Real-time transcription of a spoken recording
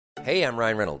Hey, I'm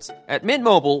Ryan Reynolds. At Mint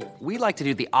Mobile, we like to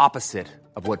do the opposite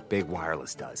of what Big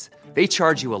Wireless does. They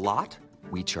charge you a lot,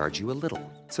 we charge you a little.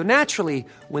 So naturally,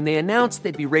 when they announced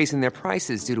they'd be raising their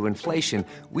prices due to inflation,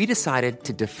 we decided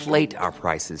to deflate our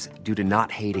prices due to not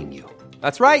hating you.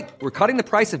 That's right. We're cutting the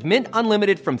price of Mint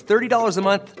Unlimited from $30 a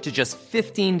month to just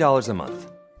 $15 a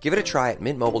month. Give it a try at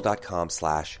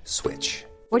mintmobile.com/switch.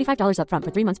 $45 up front for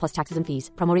 3 months plus taxes and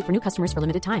fees. Promo rate for new customers for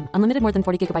limited time. Unlimited more than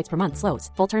 40 gigabytes per month. Slows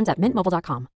full terms at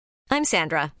mintmobile.com. I'm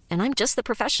Sandra, and I'm just the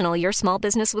professional your small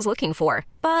business was looking for.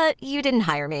 But you didn't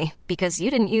hire me because you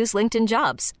didn't use LinkedIn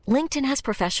Jobs. LinkedIn has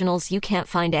professionals you can't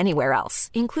find anywhere else,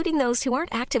 including those who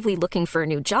aren't actively looking for a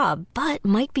new job, but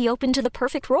might be open to the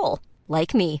perfect role,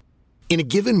 like me. In a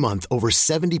given month, over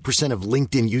 70% of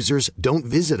LinkedIn users don't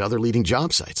visit other leading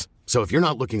job sites. So if you're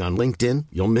not looking on LinkedIn,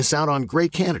 you'll miss out on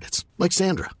great candidates like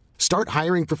Sandra. Start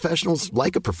hiring professionals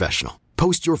like a professional.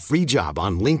 Post your free job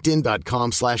on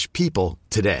linkedin.com/people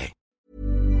today.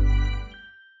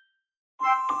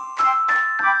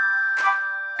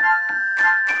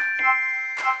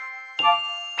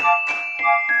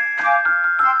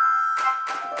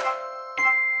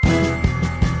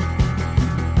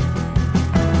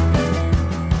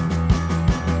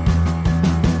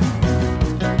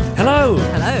 Hello.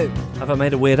 Hello. Have I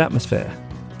made a weird atmosphere?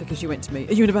 Because you went to me,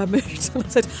 are you in a bad mood? And I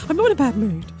said, I'm not in a bad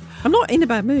mood. I'm not in a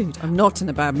bad mood. I'm not in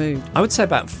a bad mood. I would say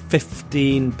about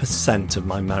 15% of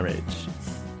my marriage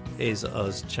is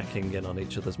us checking in on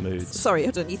each other's moods. Sorry,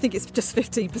 hold on. You think it's just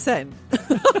 15%?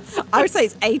 I would say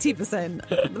it's 80%.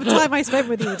 The time I spend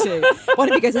with you two. One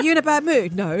of you goes, are you in a bad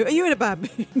mood? No. Are you in a bad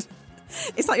mood?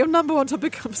 It's like your number one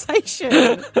topic of conversation.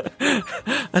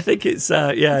 I think it's,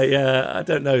 yeah. I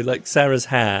don't know, like Sarah's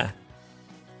hair.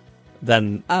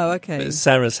 Then okay.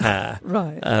 Sarah's hair.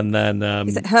 Right. And then...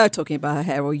 is it her talking about her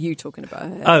hair or you talking about her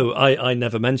hair? Oh, I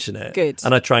never mention it. Good.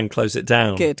 And I try and close it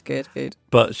down. Good.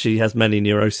 But she has many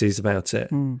neuroses about it.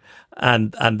 And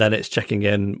then it's checking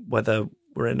in whether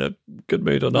we're in a good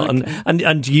mood or not. Okay.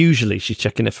 And usually she's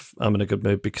checking if I'm in a good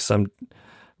mood because I'm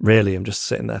just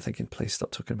sitting there thinking, please stop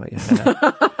talking about your hair.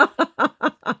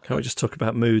 Can't we just talk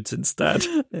about moods instead?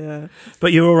 Yeah.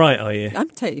 But you're all right, are you? I'm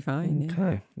totally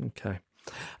fine. Okay.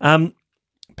 Been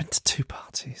to 2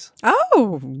 parties.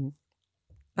 Oh.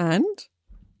 And?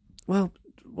 Well,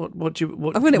 what do you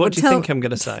think I'm going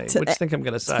to say? What do you think I'm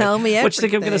going to say? Tell me everything. What do you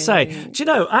think I'm going to say? Do you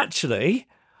know, actually,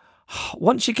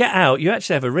 once you get out, you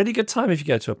actually have a really good time if you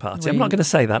go to a party. I'm not going to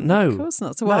say that, no. Of course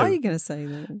not. So what are you going to say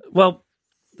then? Well,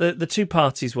 the 2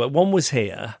 parties were, one was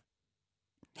here.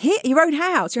 Here, your own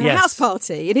house, your Yes. house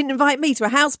party. You didn't invite me to a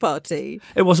house party.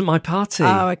 It wasn't my party.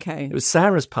 Oh, okay. It was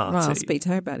Sarah's party. Well, I'll speak to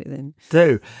her about it then.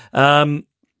 Do.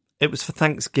 It was for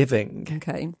Thanksgiving.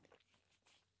 Okay.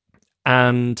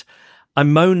 And I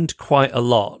moaned quite a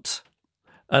lot.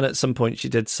 And at some point she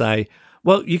did say,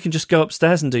 well, you can just go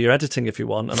upstairs and do your editing if you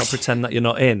want, and I'll pretend that you're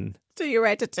not in. Do your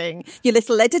editing. Your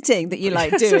little editing that you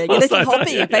like doing. Your little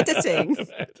hobby of editing.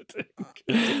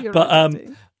 But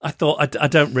I thought I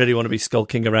don't really want to be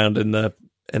skulking around in the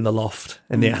loft,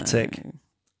 in the attic.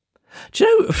 Do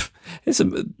you know, it's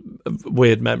a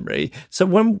weird memory. So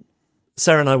when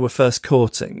Sarah and I were first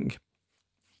courting,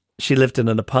 she lived in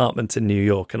an apartment in New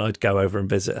York and I'd go over and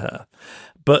visit her.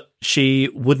 But she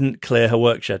wouldn't clear her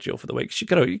work schedule for the week. She's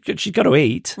got to eat.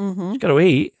 Mm-hmm. She's got to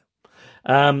eat.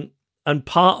 And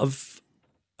part of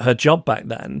her job back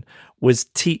then was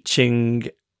teaching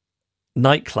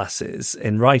night classes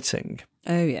in writing.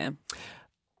 Oh, yeah.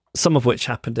 Some of which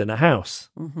happened in a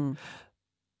house. Mm-hmm.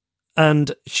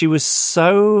 And she was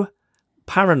so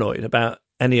paranoid about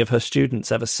any of her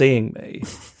students ever seeing me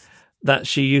that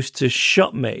she used to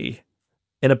shut me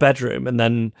in a bedroom and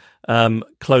then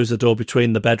close the door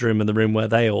between the bedroom and the room where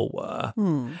they all were.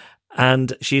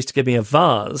 And she used to give me a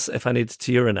vase if I needed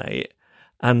to urinate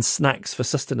and snacks for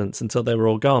sustenance until they were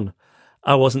all gone.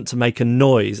 I wasn't to make a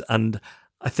noise, and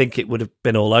I think it would have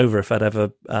been all over if I'd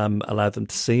ever allowed them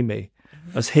to see me.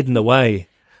 I was hidden away.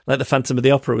 Like the Phantom of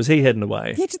the Opera, was he hidden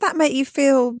away? Yeah, did that make you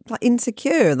feel like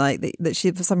insecure, like that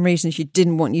she, for some reason, she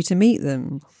didn't want you to meet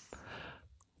them?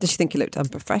 Did she think you looked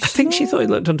unprofessional? I think she thought he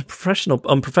looked unprofessional,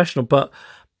 but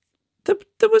there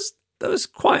was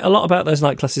quite a lot about those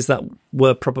night classes that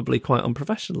were probably quite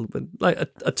unprofessional. Like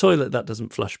a toilet that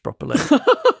doesn't flush properly.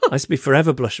 I used to be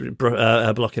forever blocking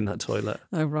that toilet.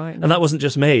 Oh, right. And that wasn't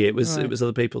just me; it was Right. it was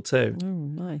other people too. Oh,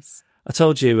 nice. I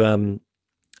told you,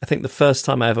 I think the first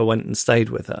time I ever went and stayed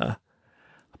with her,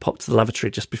 I popped to the lavatory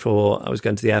just before I was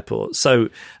going to the airport. So,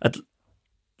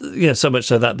 so much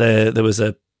so that there was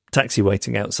a taxi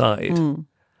waiting outside.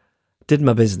 Did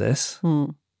my business,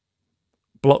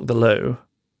 blocked the loo,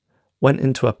 went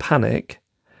into a panic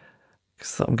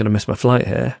because I thought I'm going to miss my flight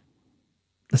here.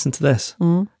 Listen to this.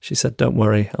 She said, "Don't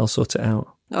worry, I'll sort it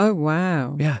out." Oh,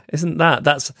 wow. Yeah, isn't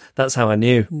that's how I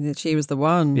knew. That she was the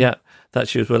one. Yeah, that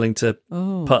she was willing to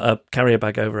put a carrier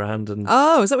bag over her hand. And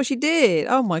Oh, is that what she did?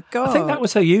 Oh, my God. I think that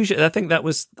was her usual. I think that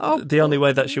was the only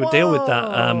way that she would deal with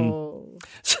that.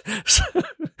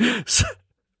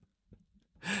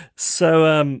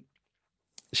 So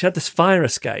she had this fire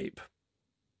escape.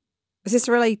 Is this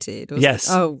related? Yes.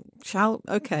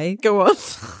 Okay, go on.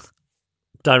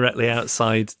 Directly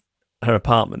outside her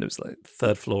apartment. It was like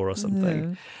third floor or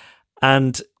something.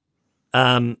 Yeah.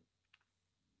 And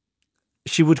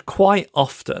she would quite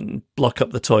often block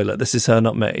up the toilet. This is her,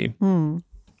 not me.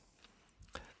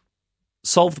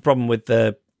 Solve the problem with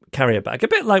the carrier bag. A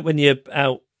bit like when you're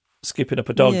out scooping up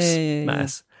a dog's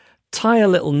mess. Tie a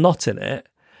little knot in it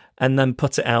and then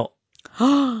put it out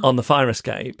on the fire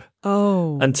escape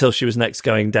until she was next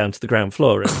going down to the ground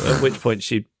floor, at which point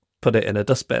she'd put it in a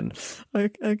dustbin.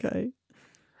 Okay.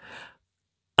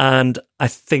 And I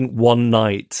think one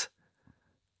night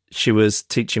she was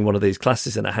teaching one of these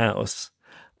classes in a house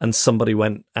and somebody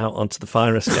went out onto the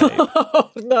fire escape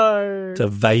no. to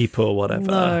vape or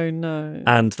whatever. No.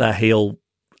 And their heel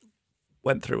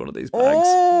went through one of these bags.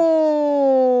 Oh.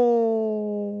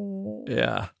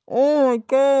 Yeah. Oh, my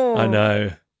God. I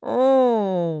know.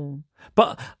 Oh.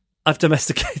 But I've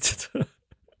domesticated her.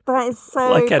 That's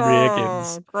so like Henry bad.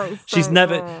 Higgins. That's She's so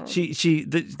never bad. And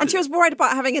she was worried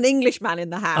about having an Englishman in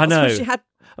the house. I know. She had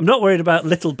I'm not worried about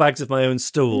little bags of my own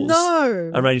stools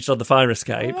arranged on the fire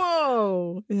escape.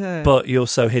 Whoa. Yeah. But you're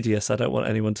so hideous, I don't want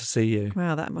anyone to see you.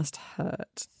 Wow, that must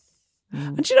hurt.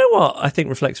 And do you know what I think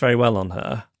reflects very well on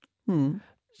her?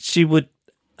 She would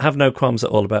have no qualms at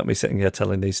all about me sitting here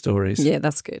telling these stories. Yeah,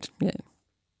 that's good. Yeah.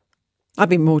 I'd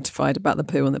be mortified about the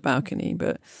poo on the balcony,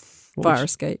 but fire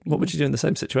escape. What would you do in the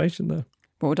same situation, though?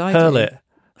 What would I Hurl do?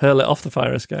 Hurl it off the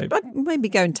fire escape. I'd maybe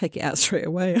go and take it out straight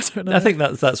away. I don't know. I think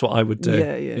that's what I would do.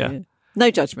 Yeah.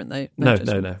 No judgment, though. No.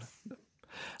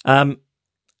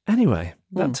 Anyway,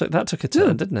 that took a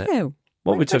turn, didn't it? Yeah.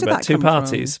 What we talking about? Two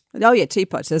parties. From? Oh, yeah, 2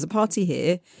 parties. There's a party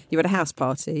here. You had a house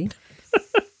party.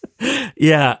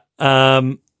 Yeah.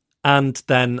 And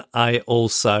then I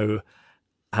also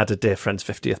had a dear friend's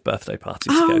 50th birthday party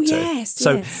to go to. Yes.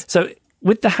 So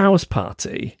with the house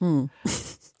party,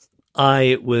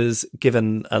 I was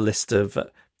given a list of...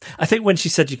 I think when she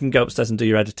said you can go upstairs and do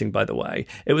your editing, by the way,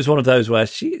 it was one of those where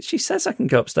she says I can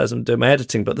go upstairs and do my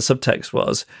editing, but the subtext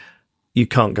was you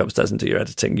can't go upstairs and do your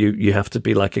editing. You have to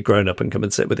be like a grown-up and come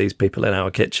and sit with these people in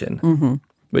our kitchen,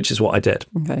 which is what I did.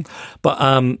 Okay.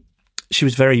 But she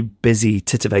was very busy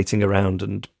titivating around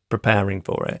and preparing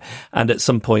for it. And at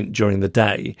some point during the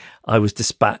day, I was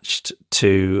dispatched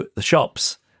to the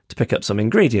shops to pick up some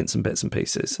ingredients and bits and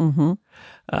pieces from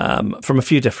a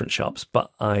few different shops.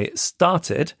 But I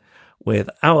started with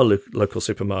our local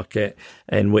supermarket,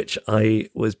 in which I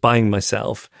was buying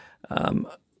myself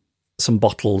some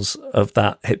bottles of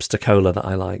that hipster cola that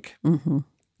I like.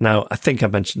 Now, I think I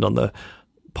mentioned on the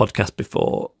podcast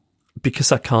before,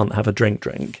 because I can't have a drink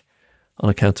on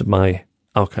account of my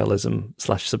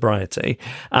alcoholism/sobriety,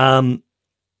 I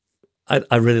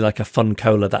really like a fun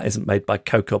cola that isn't made by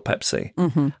Coke or Pepsi,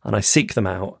 and I seek them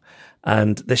out.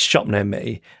 And this shop near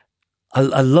me,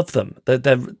 I love them.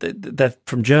 They're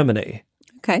from Germany,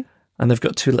 Okay. and they've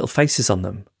got 2 little faces on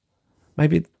them.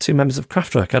 Maybe 2 members of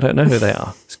Kraftwerk. I don't know who they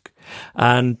are.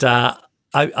 And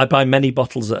I buy many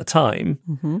bottles at a time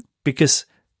because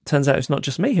it turns out it's not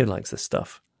just me who likes this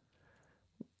stuff,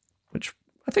 which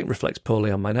I think reflects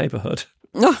poorly on my neighbourhood.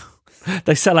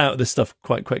 They sell out of this stuff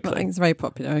quite quickly. I think it's very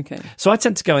popular. Okay. So I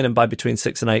tend to go in and buy between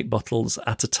 6 and 8 bottles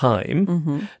at a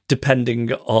time,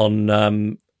 depending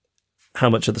on how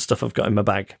much of the stuff I've got in my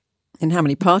bag. And how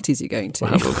many parties are you going to?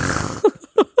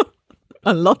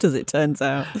 A lot, as it turns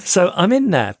out. So I'm in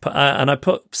there, and I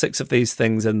put 6 of these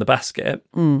things in the basket,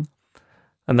 and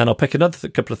then I'll pick another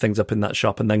couple of things up in that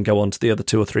shop and then go on to the other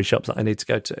 2 or 3 shops that I need to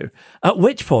go to. At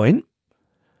which point,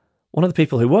 one of the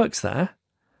people who works there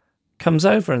comes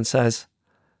over and says,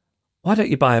 "Why don't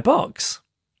you buy a box?"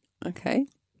 Okay.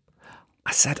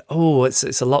 I said, "Oh,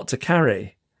 it's a lot to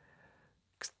carry.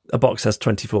 A box has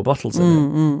 24 bottles in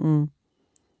it."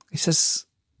 He says,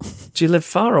 "Do you live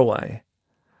far away?"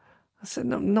 I said,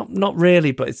 "No, not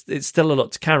really, but it's still a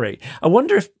lot to carry." I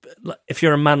wonder if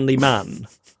you're a manly man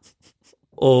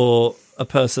or a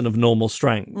person of normal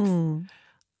strength,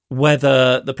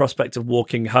 whether the prospect of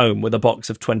walking home with a box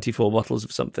of 24 bottles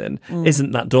of something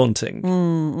isn't that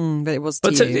daunting. But it was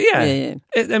to you. Yeah.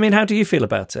 I mean, how do you feel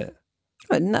about it?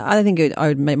 No, I think I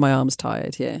would make my arms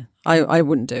tired, yeah. I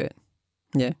wouldn't do it.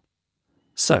 Yeah.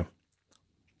 So,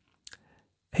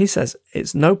 he says,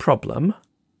 "It's no problem.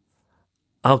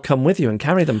 I'll come with you and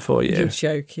carry them for you. You're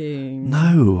joking.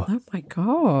 No. Oh my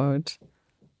God.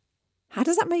 How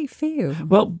does that make you feel?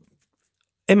 Well,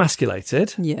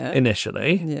 emasculated Yeah.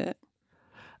 initially. Yeah.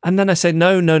 And then I say,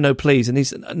 no, please. And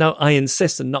he's, no, I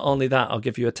insist. And not only that, I'll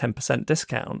give you a 10%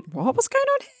 discount. What's going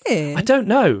on here? I don't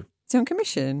know. Is he on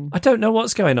commission? I don't know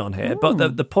what's going on here.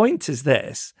 But the point is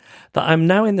this, that I'm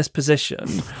now in this position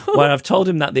where I've told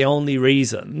him that the only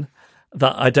reason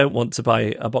that I don't want to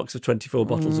buy a box of 24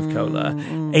 bottles of cola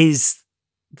is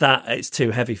that it's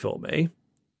too heavy for me.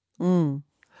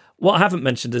 What I haven't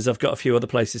mentioned is I've got a few other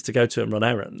places to go to and run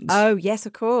errands. Oh, yes,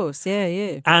 of course.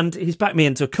 Yeah. And he's backed me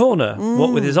into a corner.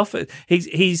 What with his offer?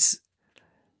 He's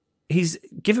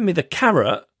given me the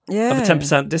carrot of a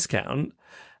 10% discount,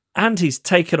 and he's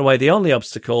taken away the only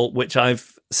obstacle, which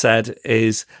I've said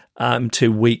is I'm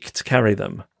too weak to carry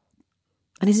them.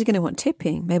 And is he going to want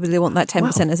tipping? Maybe they want that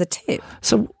 10% as a tip.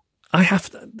 So I have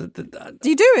to. Do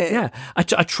you do it? Yeah, I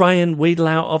try and wheedle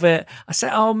out of it. I say,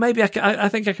 oh, maybe I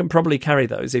think I can probably carry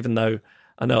those, even though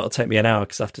I know it'll take me an hour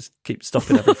because I have to keep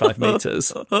stopping every 5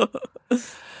 meters. But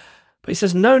he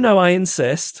says, no, I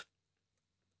insist.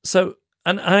 So,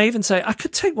 and I even say, I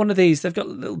could take one of these. They've got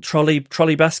little trolley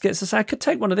baskets. I say, I could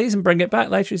take one of these and bring it back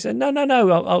later. He said,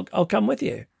 no, I'll come with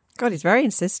you. God, he's very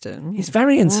insistent. He's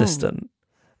very insistent.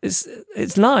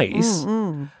 It's nice.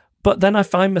 But then I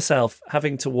find myself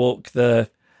having to walk the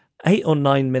 8 or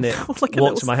 9 minute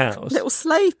walk to my house. Little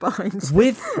slave behind.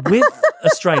 With a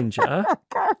stranger.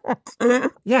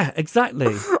 Yeah,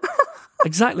 exactly.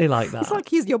 Exactly like that. It's like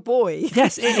he's your boy.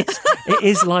 Yes, it is. It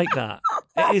is like that.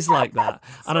 It is like that.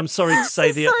 And I'm sorry to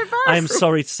say I am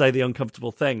sorry to say the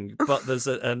uncomfortable thing, but there's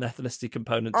an ethnicity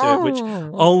component to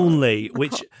it,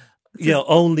 which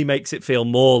only makes it feel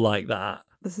more like that.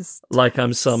 This is like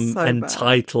I'm some so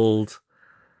entitled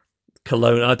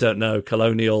colonial, I don't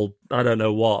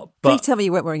know what. But please tell me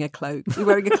you weren't wearing a cloak. You're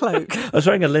wearing a cloak. I was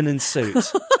wearing a linen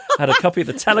suit. Had a copy of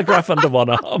the Telegraph under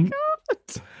one arm.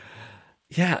 God.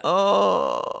 Yeah.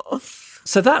 Oh.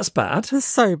 So that's bad. That's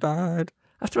so bad.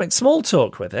 I have to make small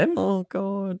talk with him. Oh,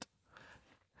 God.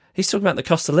 He's talking about the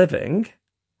cost of living.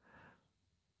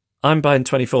 I'm buying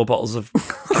 24 bottles of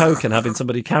Coke and having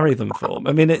somebody carry them for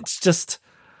me. I mean, it's just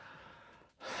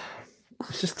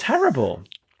terrible.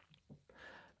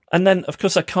 And then, of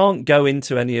course, I can't go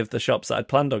into any of the shops that I'd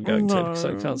planned on going to, because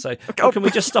I can't say, can we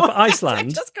just stop at Iceland? I'm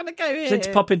just going to go here. I need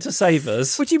to pop into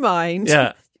Savers. Would you mind?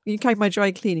 Yeah. You carry my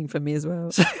dry cleaning for me as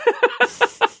well.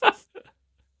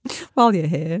 While you're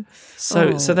here.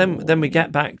 So then we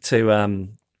get back to,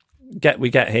 we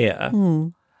get here,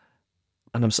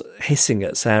 and I'm hissing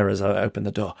at Sarah as I open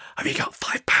the door. Have you got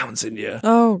 £5 in your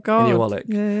God in your wallet?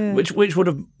 Yeah. Which would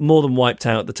have more than wiped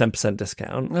out the 10%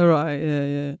 discount. All right,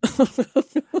 yeah.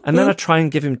 And then I try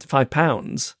and give him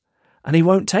 £5, and he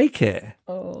won't take it.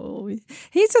 Oh,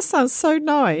 he just sounds so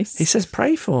nice. He says,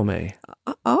 "Pray for me."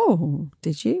 Oh,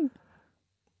 did you,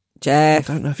 Jeff?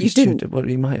 I don't know if you he's didn't. Well,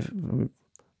 he might have. No,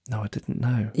 I didn't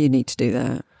know. You need to do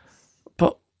that.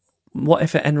 But what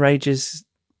if it enrages?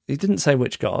 He didn't say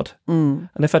which God. And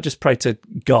if I just pray to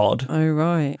God, oh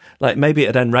right, like maybe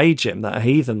it'd enrage him that a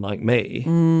heathen like me.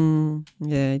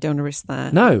 Yeah, you don't want to risk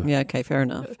that. No. Yeah, okay, fair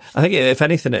enough. I think if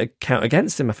anything, it'd count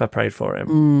against him if I prayed for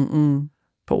him.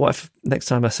 But what if next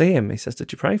time I see him, he says,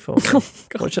 "Did you pray for me?"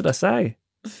 What should I say?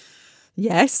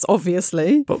 Yes,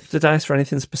 obviously. But did I ask for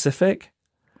anything specific?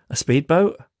 A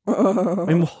speedboat? I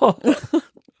mean, what?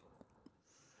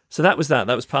 So that was that.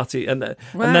 That was party. And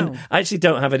then I actually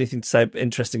don't have anything to say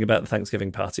interesting about the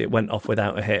Thanksgiving party. It went off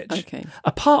without a hitch. Okay.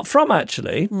 Apart from,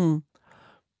 actually,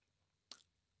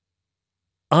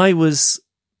 I was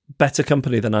better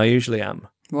company than I usually am.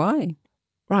 Why?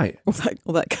 Right.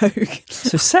 All that Coke.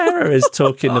 So Sarah is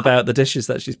talking about the dishes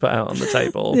that she's put out on the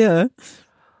table. Yeah.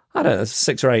 I don't know,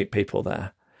 6 or 8 people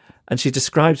there. And she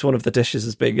describes one of the dishes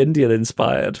as being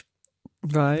Indian-inspired.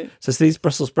 Right. Says these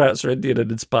Brussels sprouts are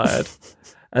Indian-inspired.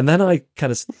 And then I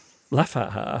kind of laugh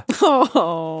at her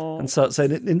and start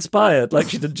saying inspired, like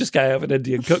she didn't just get out of an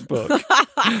Indian cookbook.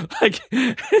 Like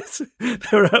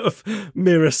they're out of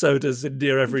Mira Soda's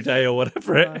India every day or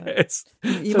whatever it is.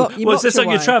 Was this on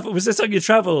your travel? Was this on your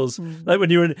travels? Like when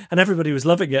you were in, and everybody was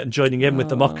loving it and joining in with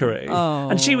the mockery.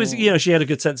 And she was, she had a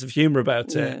good sense of humour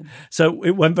about it. So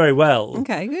it went very well.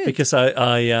 Okay, good. Because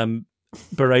I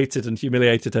berated and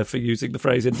humiliated her for using the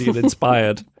phrase Indian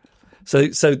inspired. So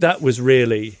that was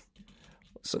really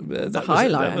that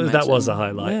highlight. That was a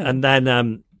highlight, yeah. and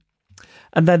then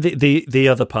the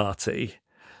other party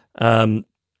don't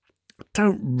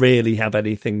really have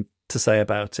anything to say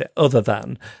about it other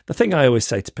than the thing I always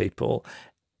say to people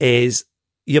is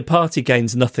your party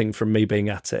gains nothing from me being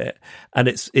at it, and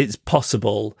it's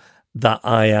possible that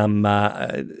I am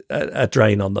a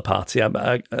drain on the party.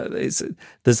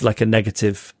 There's like a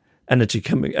negative energy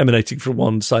emanating from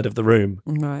one side of the room.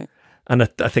 Right. And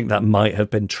I think that might have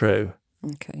been true.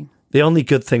 Okay. The only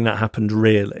good thing that happened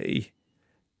really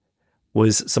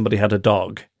was somebody had a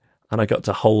dog and I got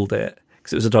to hold it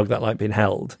because it was a dog that liked being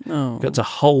held. Oh. Got to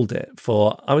hold it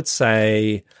for, I would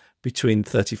say, between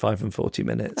 35 and 40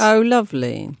 minutes. Oh,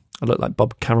 lovely. I looked like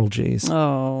Bob Carroll G's.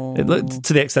 Oh. It looked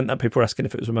to the extent that people were asking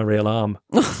if it was with my real arm.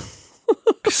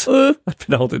 'Cause I'd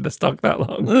been holding this dog that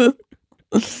long.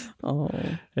 Oh.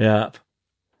 Yeah.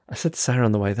 I said to Sarah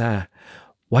on the way there,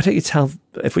 why don't you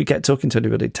if we get talking to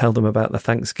anybody, tell them about the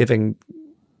Thanksgiving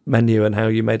menu and how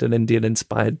you made an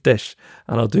Indian-inspired dish,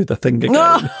 and I'll do the thing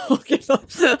again.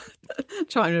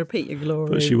 Trying to repeat your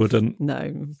glory. But she wouldn't.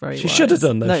 No, very She wise. should have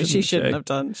done, though, No, shouldn't she shouldn't she? have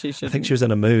done. She I shouldn't. think she was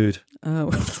in a mood. Oh.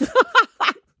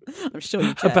 I'm sure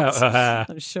you checked. About her hair.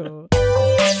 I'm sure.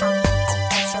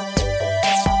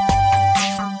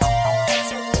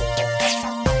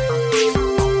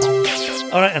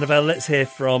 All right, Annabelle, let's hear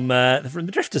from the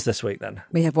Drifters this week then.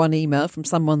 We have one email from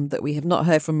someone that we have not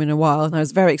heard from in a while, and I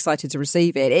was very excited to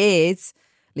receive it. It is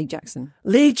Lee Jackson.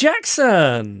 Lee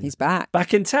Jackson! He's back.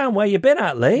 Back in town. Where you been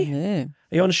at, Lee? Yeah.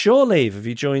 Are you on shore leave? Have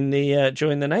you joined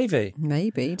the Navy?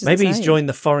 Maybe. Maybe he's joined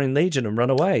the Foreign Legion and run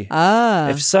away. Ah.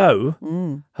 If so,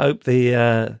 hope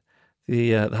the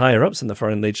higher ups in the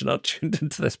Foreign Legion are tuned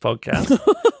into this podcast.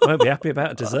 Won't be happy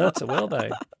about a deserter, will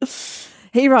they?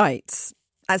 He writes,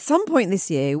 at some point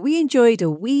this year, we enjoyed a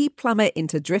wee plummet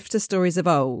into drifter stories of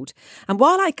old. And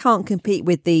while I can't compete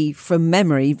with the, from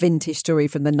memory, vintage story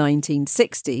from the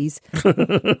 1960s,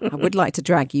 I would like to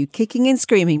drag you kicking and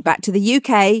screaming back to the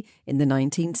UK in the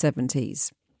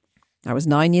 1970s. I was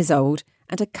 9 years old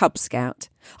and a Cub Scout.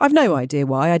 I've no idea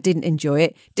why I didn't enjoy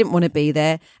it, didn't want to be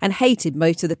there, and hated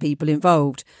most of the people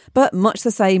involved. But much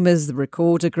the same as the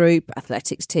recorder group,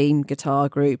 athletics team, guitar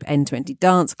group, N20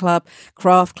 dance club,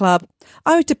 craft club,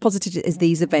 I was deposited as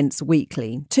these events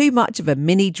weekly, too much of a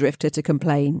mini drifter to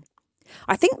complain.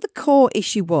 I think the core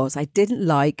issue was I didn't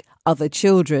like other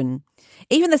children.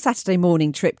 Even the Saturday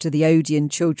morning trip to the Odeon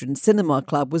Children's Cinema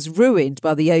Club was ruined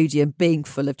by the Odeon being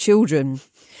full of children.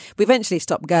 We eventually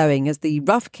stopped going as the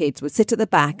rough kids would sit at the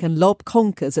back and lob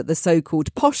conkers at the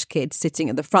so-called posh kids sitting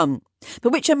at the front.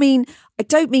 But which I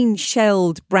don't mean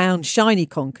shelled, brown, shiny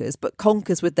conkers, but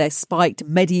conkers with their spiked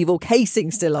medieval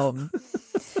casing still on.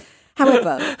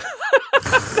 However...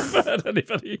 I've never heard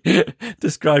anybody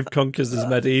describe conkers as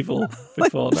medieval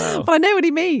before now. But I know what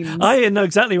he means. I know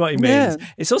exactly what he means. Yeah.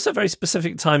 It's also a very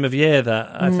specific time of year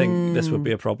that I think this would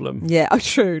be a problem. Yeah,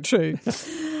 true.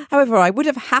 However, I would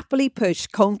have happily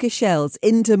pushed conker shells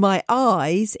into my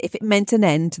eyes if it meant an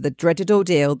end to the dreaded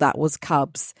ordeal that was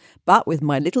Cubs. But with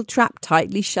my little trap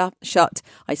tightly shut,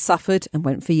 I suffered and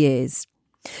went for years.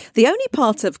 The only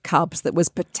part of Cubs that was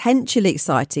potentially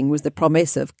exciting was the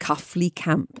promise of Cuffley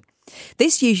Camp.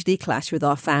 This usually clashed with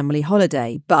our family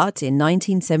holiday, but in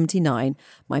 1979,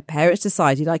 my parents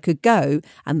decided I could go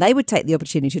and they would take the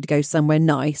opportunity to go somewhere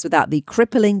nice without the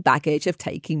crippling baggage of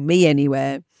taking me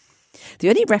anywhere. The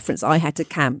only reference I had to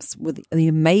camps were the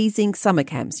amazing summer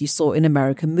camps you saw in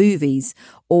American movies,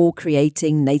 all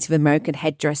creating Native American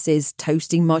headdresses,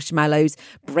 toasting marshmallows,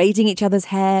 braiding each other's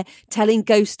hair, telling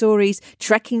ghost stories,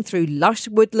 trekking through lush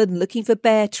woodland looking for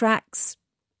bear tracks.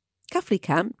 Cuffley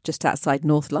Camp, just outside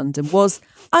North London, was,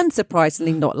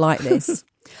 unsurprisingly, not like this.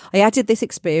 I added this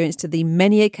experience to the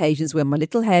many occasions where my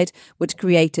little head would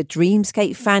create a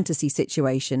dreamscape fantasy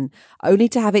situation, only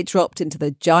to have it dropped into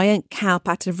the giant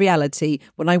cowpat of reality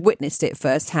when I witnessed it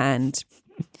firsthand.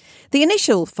 The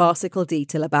initial farcical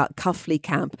detail about Cuffley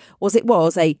Camp was it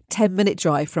was a 10-minute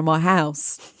drive from our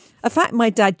house. A fact my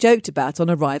dad joked about on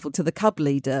arrival to the Cub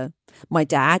leader. My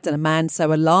dad, and a man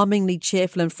so alarmingly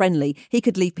cheerful and friendly he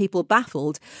could leave people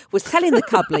baffled, was telling the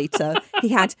Cub leader he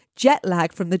had jet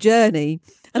lag from the journey.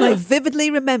 And I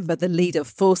vividly remember the leader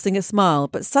forcing a smile,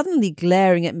 but suddenly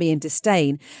glaring at me in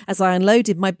disdain as I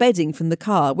unloaded my bedding from the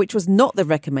car, which was not the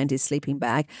recommended sleeping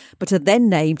bag, but a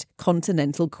then-named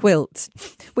Continental quilt,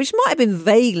 which might have been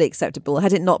vaguely acceptable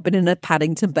had it not been in a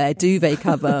Paddington Bear duvet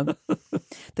cover.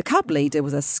 The Cub leader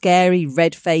was a scary,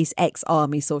 red-faced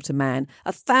ex-army sort of man,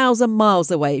 1,000 miles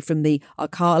away from the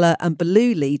Arcala and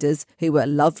Baloo leaders, who were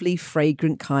lovely,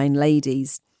 fragrant, kind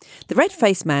ladies. The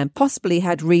red-faced man possibly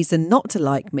had reason not to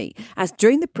like me, as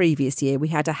during the previous year we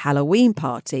had a Halloween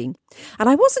party, and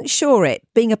I wasn't sure it,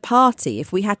 being a party,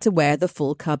 if we had to wear the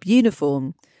full Cub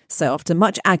uniform. So after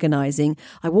much agonising,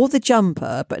 I wore the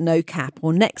jumper but no cap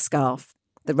or neck scarf.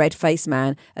 The red-faced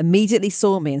man immediately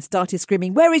saw me and started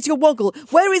screaming, "Where is your woggle?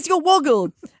 Where is your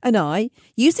woggle?" And I,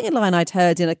 using a line I'd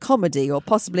heard in a comedy or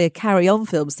possibly a carry-on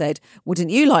film, said,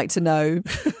 "Wouldn't you like to know?"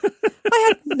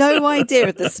 I had no idea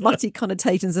of the smutty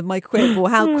connotations of my quip or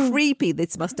how creepy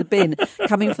this must have been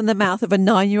coming from the mouth of a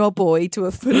 9-year-old boy to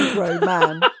a fully grown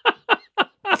man.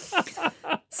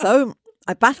 So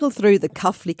I battled through the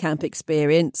Cuffley Camp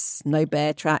experience. No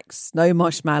bear tracks, no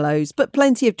marshmallows, but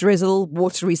plenty of drizzle,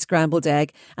 watery scrambled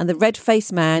egg, and the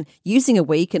red-faced man using a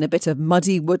week in a bit of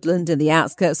muddy woodland in the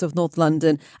outskirts of North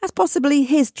London as possibly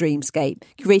his dreamscape,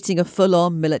 creating a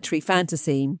full-on military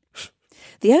fantasy.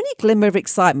 The only glimmer of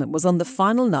excitement was on the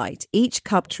final night, each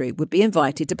cub troop would be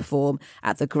invited to perform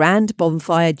at the Grand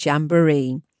Bonfire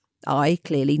Jamboree. I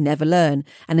clearly never learn,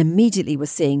 and immediately was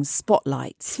seeing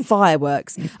spotlights,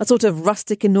 fireworks, a sort of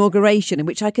rustic inauguration in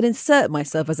which I could insert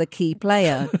myself as a key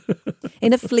player.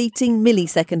 In a fleeting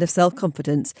millisecond of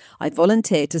self-confidence, I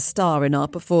volunteered to star in our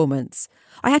performance.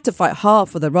 I had to fight hard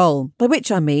for the role, by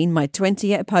which I mean my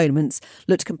 20 opponents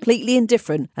looked completely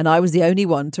indifferent and I was the only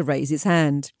one to raise his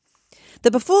hand. The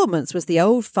performance was the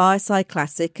old fireside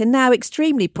classic and now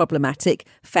extremely problematic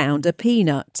Found a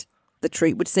Peanut. The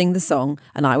troupe would sing the song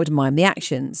and I would mime the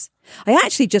actions. I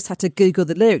actually just had to Google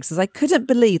the lyrics as I couldn't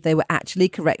believe they were actually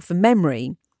correct from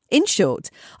memory. In short,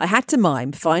 I had to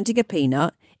mime finding a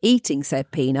peanut, eating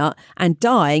said peanut, and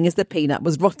dying as the peanut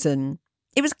was rotten.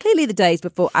 It was clearly the days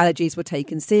before allergies were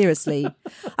taken seriously.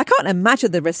 I can't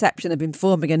imagine the reception of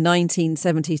informing a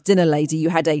 1970s dinner lady who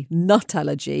had a nut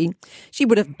allergy. She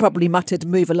would have probably muttered,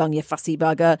 "Move along, you fussy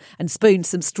bugger," and spooned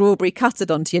some strawberry custard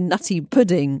onto your nutty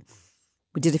pudding.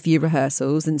 We did a few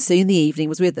rehearsals and soon the evening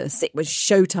was with us. It was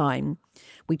showtime.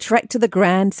 We trekked to the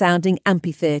grand-sounding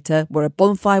amphitheatre where a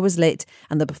bonfire was lit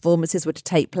and the performances were to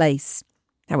take place.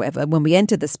 However, when we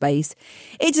entered the space,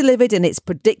 it delivered in its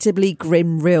predictably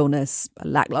grim realness, a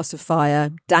lacklustre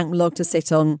fire, dank log to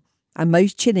sit on, and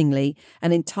most chillingly,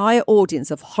 an entire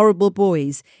audience of horrible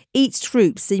boys, each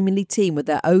troupe seemingly teamed with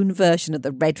their own version of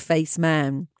the red-faced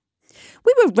man.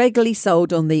 We were regularly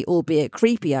sold on the, albeit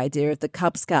creepy, idea of the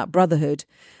Cub Scout Brotherhood.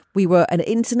 We were an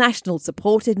international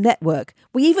supported network.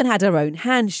 We even had our own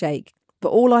handshake. But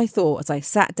all I thought as I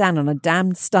sat down on a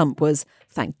damned stump was,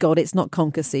 thank God it's not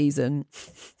conker season.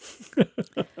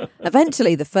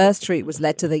 Eventually, the first troop was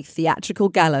led to the theatrical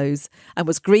gallows and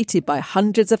was greeted by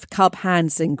hundreds of cub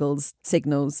hand signals.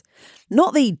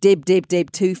 Not the dib, dib,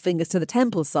 dib, 2 fingers to the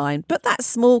temple sign, but that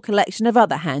small collection of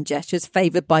other hand gestures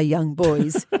favoured by young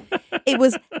boys. It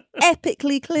was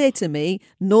epically clear to me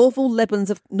normal levels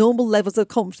of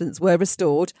confidence were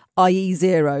restored, i.e.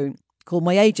 0. Call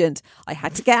my agent. I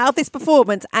had to get out of this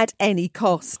performance at any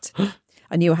cost.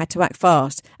 I knew I had to act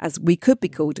fast, as we could be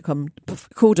called upon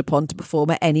to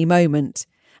perform at any moment.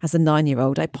 As a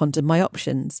 9-year-old, I pondered my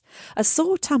options. A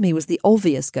sore tummy was the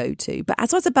obvious go-to, but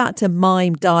as I was about to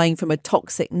mime dying from a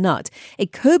toxic nut,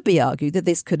 it could be argued that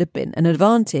this could have been an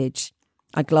advantage.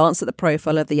 I glanced at the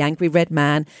profile of the angry red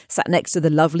man sat next to the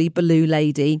lovely blue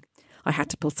lady. I had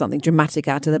to pull something dramatic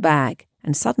out of the bag,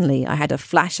 and suddenly I had a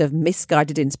flash of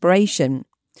misguided inspiration.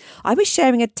 I was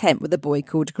sharing a tent with a boy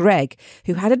called Greg,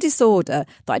 who had a disorder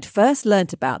that I'd first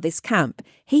learnt about this camp.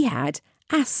 He had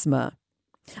asthma.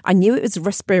 I knew it was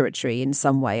respiratory in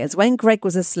some way, as when Greg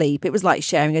was asleep, it was like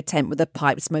sharing a tent with a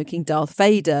pipe-smoking Darth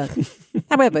Vader.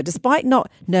 However, despite not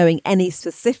knowing any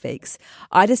specifics,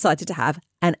 I decided to have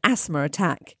an asthma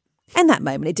attack. In that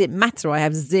moment, it didn't matter. I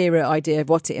have zero idea of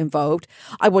what it involved.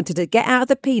 I wanted to get out of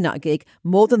the peanut gig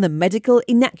more than the medical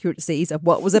inaccuracies of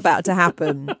what was about to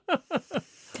happen.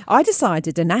 I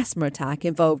decided an asthma attack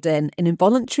involved an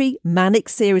involuntary manic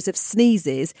series of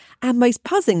sneezes and most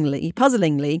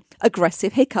puzzlingly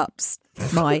aggressive hiccups.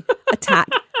 My attack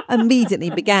immediately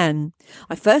began.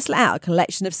 I first let out a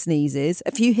collection of sneezes,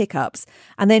 a few hiccups,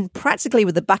 and then practically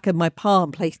with the back of my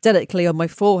palm placed delicately on my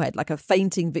forehead like a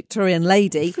fainting Victorian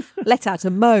lady, let out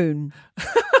a moan.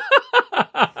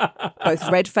 Both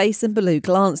Redface and Baloo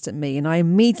glanced at me and I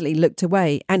immediately looked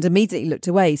away,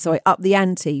 so I upped the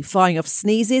ante, firing off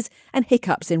sneezes and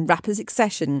hiccups in rapid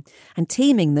succession and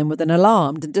teaming them with an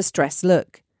alarmed and distressed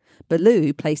look.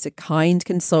 Baloo placed a kind,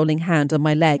 consoling hand on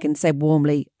my leg and said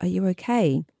warmly, "Are you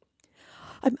okay?"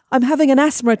 I'm having an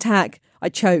asthma attack, I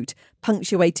choked,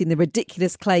 punctuating the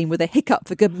ridiculous claim with a hiccup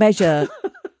for good measure.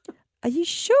 Are you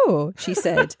sure? She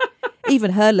said.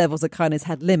 Even her levels of kindness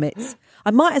had limits.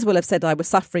 I might as well have said I was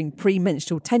suffering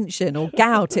premenstrual tension or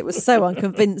gout. It was so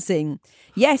unconvincing.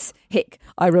 Yes, hic,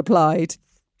 I replied.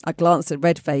 I glanced at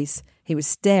Redface. He was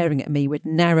staring at me with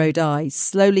narrowed eyes,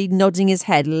 slowly nodding his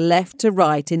head left to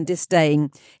right in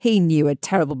disdain. He knew a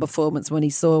terrible performance when he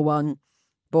saw one.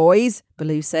 "Boys,"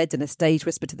 Baloo said in a stage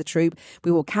whisper to the troupe,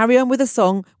 "we will carry on with a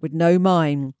song with no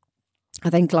mime." I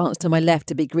then glanced to my left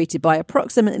to be greeted by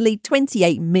approximately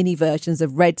 28 mini versions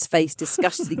of Red's face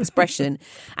disgusted expression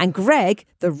and Greg,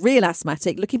 the real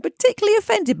asthmatic, looking particularly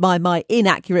offended by my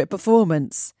inaccurate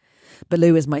performance.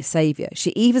 Baloo is my saviour.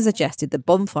 She even suggested the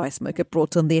bonfire smoke had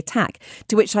brought on the attack,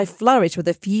 to which I flourished with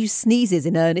a few sneezes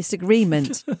in earnest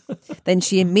agreement. Then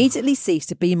she immediately ceased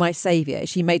to be my saviour.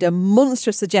 She made a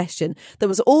monstrous suggestion that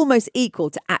was almost equal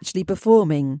to actually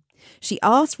performing. She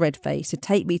asked Redface to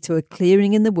take me to a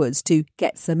clearing in the woods to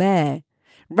get some air.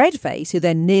 Redface, who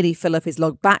then nearly fell off his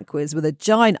log backwards with a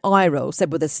giant eye roll,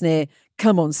 said with a sneer,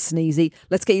 "Come on, Sneezy,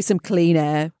 let's get you some clean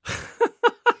air."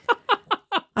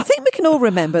 I think we can all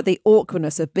remember the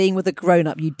awkwardness of being with a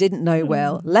grown-up you didn't know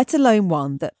well, let alone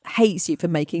one that hates you for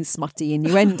making smutty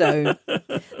innuendo.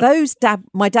 Those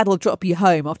my dad will drop you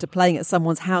home after playing at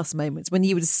someone's house moments when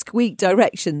you would squeak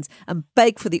directions and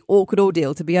beg for the awkward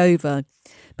ordeal to be over.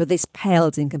 But this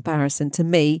paled in comparison to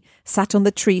me, sat on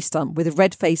the tree stump with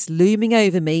Redface looming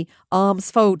over me, arms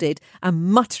folded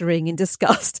and muttering in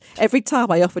disgust every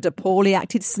time I offered a poorly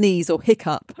acted sneeze or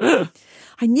hiccup.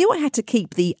 I knew I had to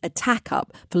keep the attack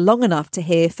up for long enough to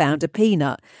hear "Found a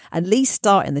Peanut," at least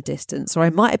start in the distance, or I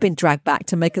might have been dragged back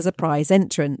to make a surprise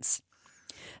entrance.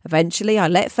 Eventually, I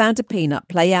let "Found a Peanut"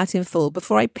 play out in full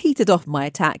before I petered off my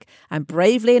attack and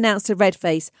bravely announced to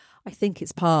Redface, "I think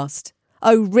it's past."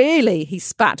 "Oh, really?" he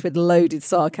spat with loaded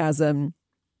sarcasm.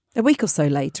 A week or so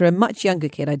later, a much younger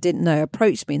kid I didn't know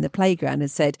approached me in the playground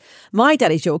and said, "My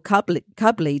daddy's your cub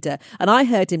leader, and I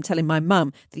heard him telling my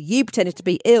mum that you pretended to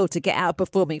be ill to get out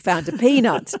performing Found a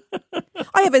Peanut."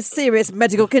 "I have a serious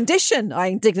medical condition," I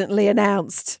indignantly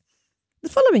announced. The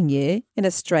following year, in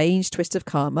a strange twist of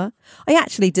karma, I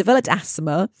actually developed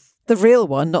asthma. The real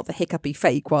one, not the hiccupy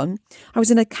fake one. I was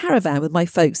in a caravan with my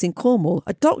folks in Cornwall.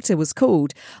 A doctor was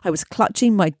called. I was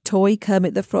clutching my toy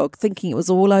Kermit the Frog, thinking it was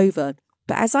all over.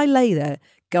 But as I lay there,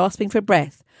 gasping for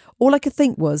breath, all I could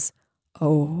think was,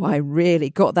 "Oh, I really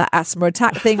got that asthma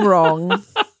attack thing wrong."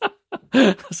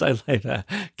 As I lay there,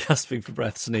 gasping for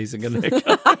breath, sneezing and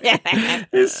hiccup.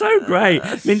 It's so great.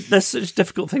 I mean, there's such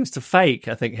difficult things to fake,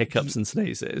 I think, hiccups and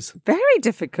sneezes. Very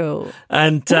difficult.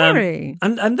 And Very.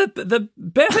 And the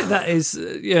bit of it that is,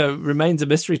 remains a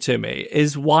mystery to me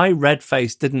is why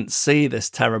Redface didn't see this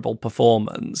terrible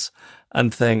performance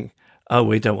and think, "Oh,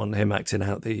 we don't want him acting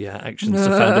out the actions of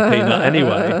Found a Peanut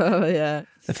anyway." Yeah.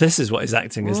 If this is what his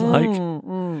acting is like.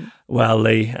 Well,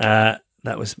 Lee,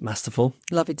 that was masterful.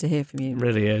 Lovely to hear from you. It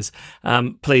really is.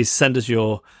 Please send us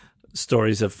your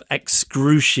stories of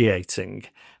excruciating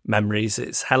memories.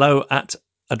 It's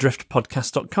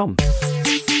hello@adriftpodcast.com.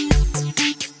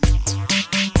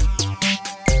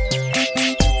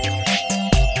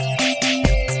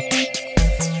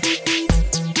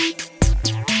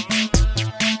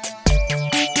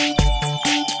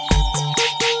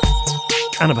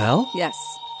 Annabelle? Yes.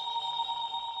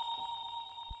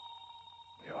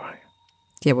 You all right?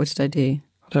 Yeah, what did I do?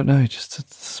 I don't know, just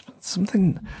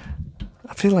something.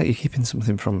 I feel like you're keeping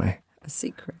something from me. A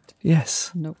secret?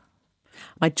 Yes. No.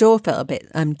 My jaw felt a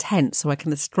bit tense, so I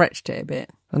kind of stretched it a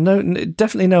bit. And no,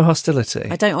 definitely no hostility.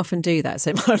 I don't often do that, so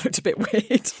it might have looked a bit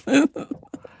weird.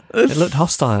 It looked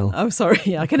hostile. Oh, sorry.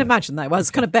 Yeah, I can imagine that. Well, I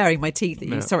was kind of baring my teeth at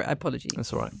you. No. Sorry, apologies.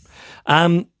 That's all right.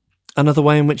 Another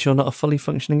way in which you're not a fully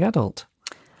functioning adult.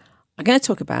 I'm going to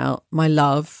talk about my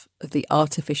love of the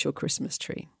artificial Christmas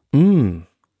tree. I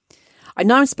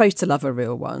know I'm supposed to love a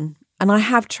real one, and I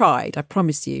have tried, I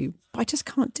promise you, but I just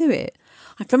can't do it.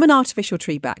 I'm from an artificial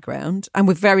tree background, and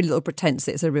with very little pretense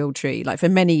that it's a real tree. Like for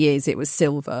many years it was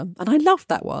silver, and I loved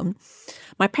that one.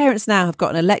 My parents now have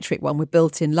got an electric one with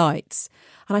built-in lights,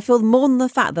 and I feel more than the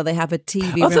fact that they have a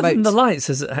TV remote. Other than the lights,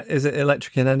 is it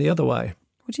electric in any other way?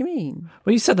 What do you mean?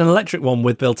 Well, you said an electric one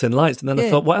with built-in lights, and then I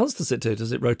thought, what else does it do?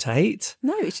 Does it rotate?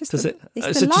 No, it's just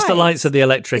it's just the lights of the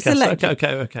electric.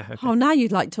 Okay. Oh, now you're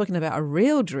like talking about a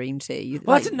real dream tea.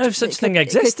 Well, I didn't know if such thing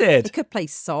existed. It could play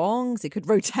songs. It could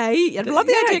rotate. I love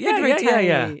the idea. It could rotate.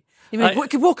 Yeah. You mean it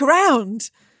could walk around?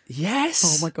 Yes.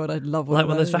 Oh my God, I'd love one. Like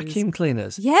one of those vacuum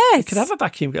cleaners. Yes. It could have a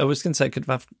vacuum. I was going to say it could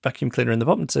have a vacuum cleaner in the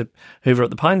bottom to hoover up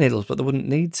the pine needles, but there wouldn't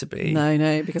need to be.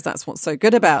 No, because that's what's so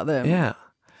good about them. Yeah.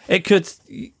 It could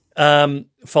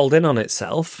fold in on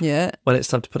itself Yeah. when it's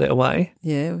time to put it away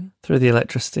Yeah. through the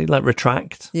electricity, like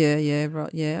retract. Yeah, right,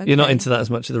 yeah. You're not okay. into that as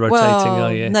much of the rotating, Well,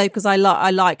 are you? no, because I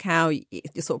like how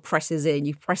it sort of presses in.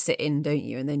 You press it in, don't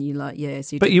you? And then you like, yeah.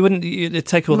 So But you'd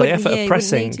take all the effort of you wouldn't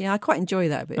pressing. need to. Yeah, I quite enjoy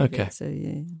that bit. Okay. Of it, so yeah,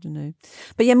 I don't know.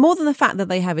 But yeah, more than the fact that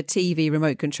they have a TV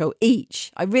remote control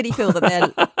each, I really feel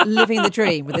that they're living the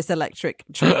dream with this electric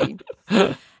tree.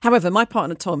 However, my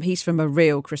partner Tom, he's from a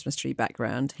real Christmas tree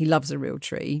background. He loves a real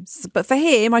tree. But for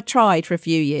him, I tried for a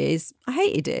few years. I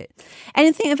hated it.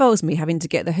 Anything that involves me having to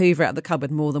get the Hoover out of the cupboard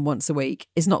more than once a week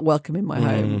is not welcome in my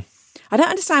home. I don't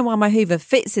understand why my Hoover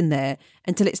fits in there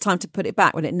until it's time to put it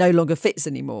back when it no longer fits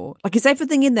anymore. Like, is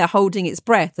everything in there holding its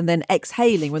breath and then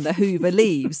exhaling when the Hoover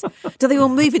leaves? Do they all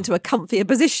move into a comfier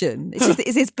position?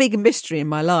 It's this big mystery in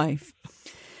my life.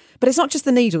 But it's not just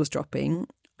the needles dropping.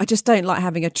 I just don't like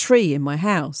having a tree in my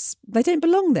house. They don't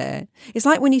belong there. It's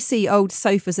like when you see old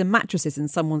sofas and mattresses in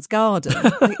someone's garden.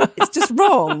 It's just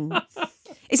wrong.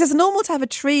 It's as normal to have a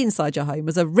tree inside your home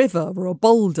as a river or a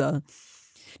boulder.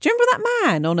 Do you remember that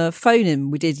man on a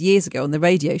phone-in we did years ago on the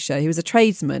radio show? He was a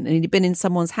tradesman and he'd been in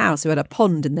someone's house who had a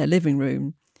pond in their living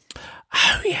room.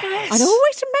 Oh, yes. I'd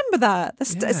always remember that.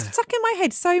 It's stuck in my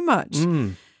head so much.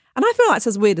 And I feel like it's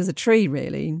as weird as a tree,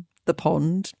 really. The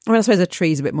pond. I mean, I suppose a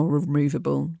tree's a bit more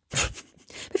removable. But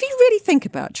if you really think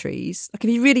about trees, like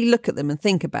if you really look at them and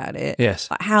think about it,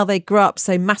 Yes. like how they grow up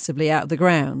so massively out of the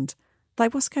ground,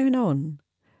 like what's going on?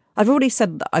 I've already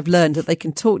said that I've learned that they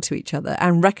can talk to each other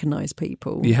and recognise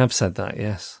people. You have said that,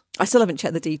 yes. I still haven't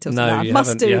checked the details. No, of that. you I must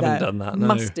haven't- do you that. haven't done that, no.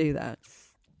 Must do that.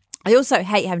 I also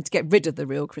hate having to get rid of the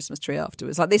real Christmas tree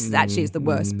afterwards. Like this actually is the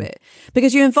worst bit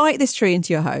because you invite this tree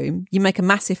into your home, you make a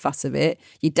massive fuss of it,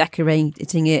 you're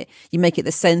decorating it, you make it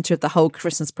the centre of the whole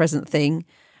Christmas present thing.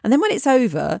 And then when it's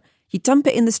over, you dump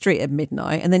it in the street at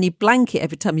midnight and then you blank it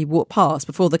every time you walk past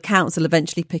before the council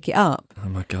eventually pick it up. Oh,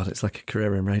 my God, it's like a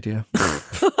career in radio. I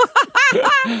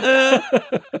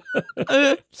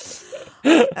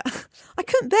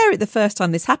couldn't bear it the first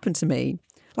time this happened to me.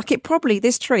 Like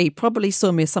this tree probably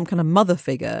saw me as some kind of mother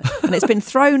figure and it's been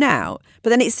thrown out. But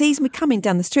then it sees me coming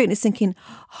down the street and it's thinking,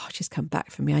 oh, she's come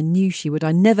back for me. I knew she would.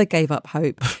 I never gave up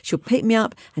hope. She'll pick me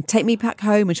up and take me back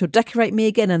home and she'll decorate me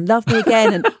again and love me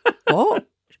again. And what?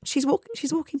 She's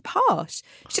walking past.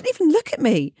 She didn't even look at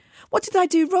me. What did I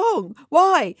do wrong?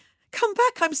 Why? Come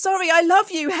back. I'm sorry. I love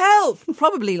you. Help.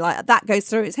 Probably like that goes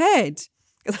through its head.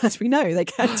 Because as we know, they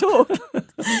can talk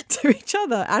to each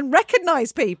other and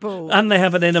recognise people. And they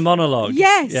have an inner monologue.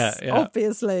 Yes, Yeah.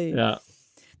 obviously. Yeah.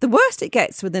 The worst it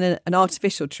gets within an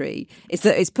artificial tree is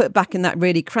that it's put back in that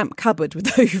really cramped cupboard with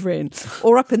Hoover in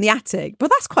or up in the attic. But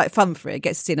that's quite fun for it. It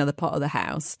gets to see another part of the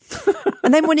house.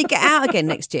 And then when you get out again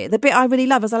next year, the bit I really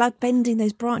love is I like bending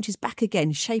those branches back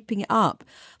again, shaping it up.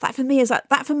 That for me is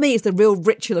the real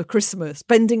ritual of Christmas,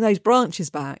 bending those branches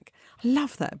back. I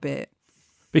love that bit.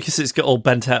 Because it's got all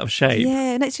bent out of shape.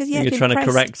 Yeah, and it's just And you're trying to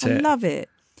correct it. I love it.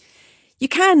 You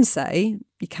can say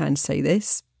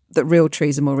this, that real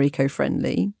trees are more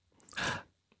eco-friendly.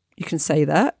 You can say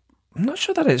that. I'm not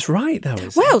sure that it's right, though,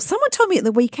 is Well, it? someone told me at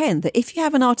the weekend that if you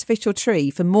have an artificial tree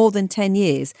for more than 10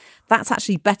 years, that's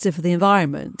actually better for the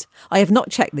environment. I have not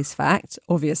checked this fact,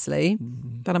 obviously,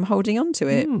 but I'm holding on to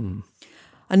it.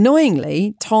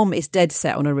 Annoyingly, Tom is dead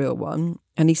set on a real one,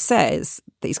 and he says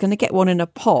that he's going to get one in a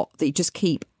pot that you just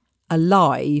keep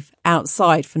alive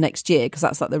outside for next year because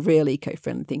that's like the real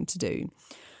eco-friendly thing to do.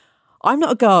 I'm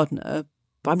not a gardener,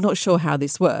 but I'm not sure how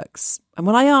this works. And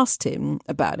when I asked him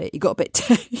about it, he got a bit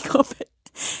tetchy.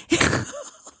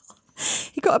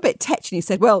 He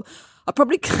said, "Well, I'll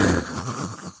probably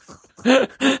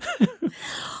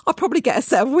get a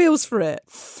set of wheels for it,"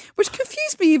 which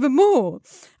confused me even more.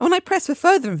 And when I pressed for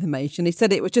further information, he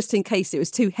said it was just in case it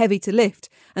was too heavy to lift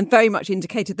and very much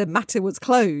indicated the matter was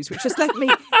closed, which just left me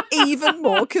even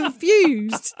more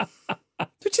confused.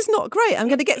 Which is not great. I'm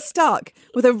going to get stuck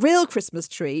with a real Christmas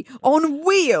tree on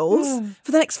wheels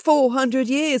for the next 400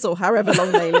 years or however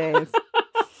long they live.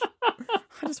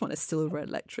 I just want a silver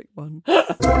electric one.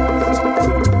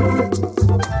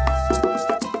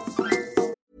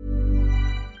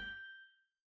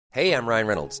 Hey, I'm Ryan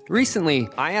Reynolds. Recently,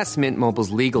 I asked Mint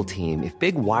Mobile's legal team if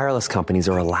big wireless companies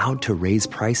are allowed to raise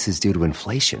prices due to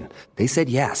inflation. They said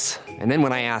yes. And then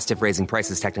when I asked if raising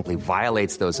prices technically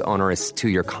violates those onerous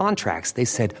two-year contracts, they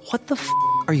said, "What the f***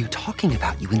 are you talking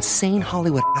about, you insane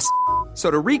Hollywood ass?" So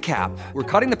to recap, we're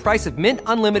cutting the price of Mint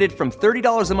Unlimited from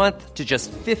 $30 a month to just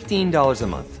 $15 a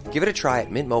month. Give it a try at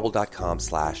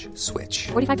mintmobile.com/switch.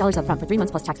 $45 up front for 3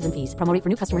 months plus taxes and fees. Promo rate for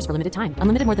new customers for limited time.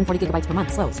 Unlimited more than 40 gigabytes per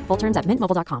month. Slows full terms at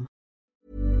mintmobile.com.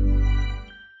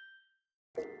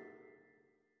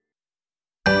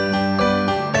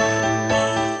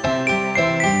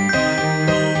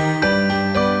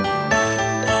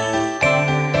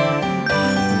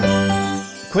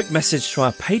 quick message to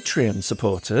our Patreon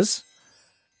supporters.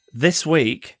 This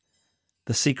week,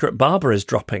 The Secret Barber is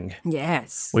dropping.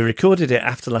 Yes. We recorded it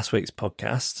after last week's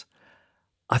podcast.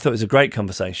 I thought it was a great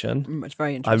conversation. It's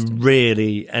very interesting. I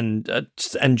really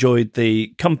just enjoyed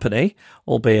the company,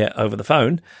 albeit over the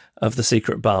phone, of The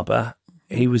Secret Barber.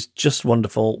 He was just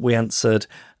wonderful. We answered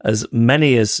as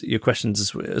many as your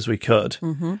questions as we could.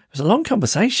 Mm-hmm. It was a long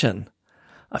conversation.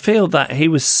 I feel that he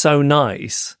was so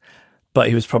nice, but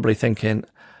he was probably thinking,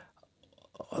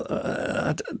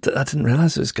 I didn't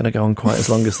realise it was going to go on quite as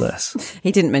long as this.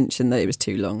 He didn't mention that it was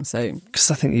too long, so... Because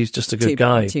I think he's just a good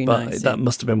guy, but nice, that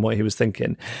must have been what he was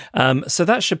thinking. So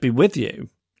that should be with you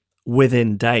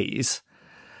within days.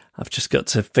 I've just got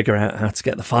to figure out how to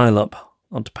get the file up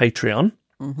onto Patreon.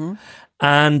 Mm-hmm.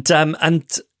 And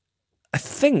I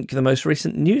think the most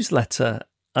recent newsletter...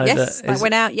 that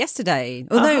went out yesterday.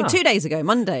 Oh, no, 2 days ago,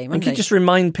 Monday. And can you just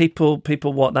remind people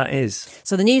what that is?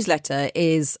 So the newsletter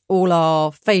is all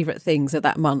our favourite things of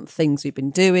that month, things we've been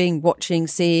doing, watching,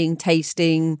 seeing,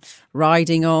 tasting,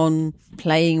 riding on,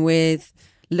 playing with,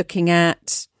 looking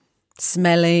at,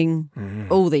 smelling,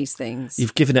 all these things.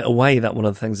 You've given it away that one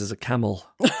of the things is a camel.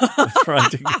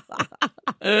 Riding.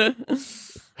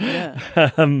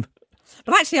 Yeah.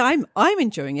 But actually, I'm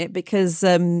enjoying it because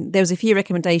there was a few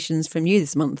recommendations from you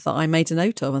this month that I made a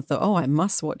note of and thought, I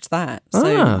must watch that.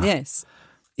 So, yes.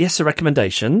 Yes, so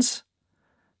recommendations,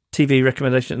 TV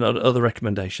recommendation and other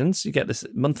recommendations. You get this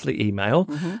monthly email.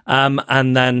 Mm-hmm.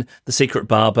 And then The Secret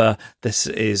Barber, this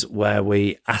is where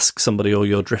we ask somebody all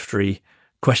your driftery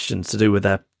questions to do with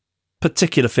their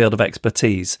particular field of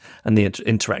expertise and the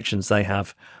interactions they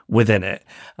have within it.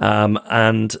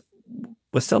 And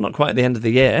we're still not quite at the end of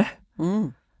the year.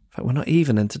 In fact, we're not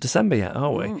even into December yet,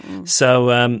 are we?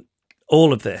 So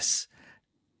all of this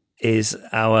is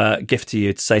our gift to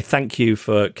you to say thank you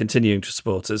for continuing to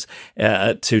support us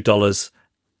at $2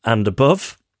 and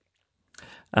above.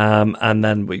 And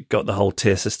then we got the whole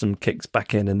tier system kicks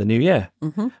back in the new year.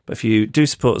 Mm-hmm. But if you do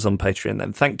support us on Patreon,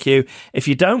 then thank you. If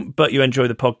you don't, but you enjoy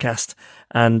the podcast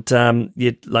and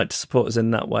you'd like to support us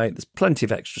in that way, there's plenty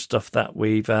of extra stuff that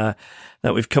we've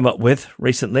come up with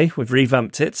recently. We've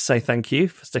revamped it to say thank you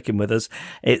for sticking with us.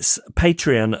 It's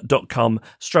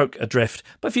patreon.com/adrift.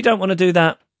 But if you don't want to do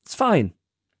that, it's fine.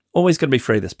 Always going to be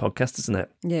free, this podcast, isn't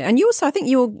it? Yeah, and you also, I think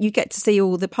you get to see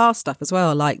all the past stuff as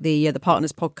well, like the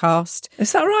Partners podcast.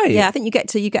 Is that right? Yeah, I think you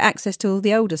get access to all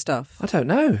the older stuff. I don't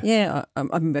know. Yeah,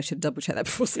 I should double check that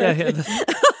before saying yeah.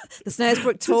 The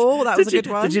Snaresbrook tour, that was a good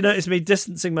one. Did you notice me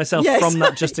distancing myself from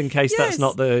that just in case that's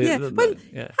not the...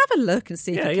 Have a look and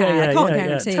see if you can. I can't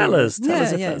guarantee. Tell us if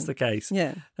that's the case.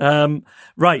 Yeah.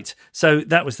 Right, so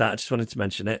that was that. I just wanted to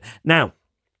mention it. Now,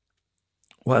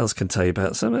 what else can I tell you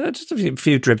about some? Just a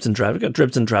few dribs and drabs. We've got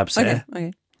dribs and drabs here.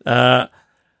 Okay.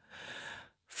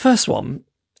 First one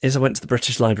is I went to the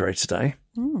British Library today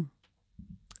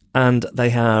and they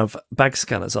have bag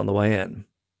scanners on the way in.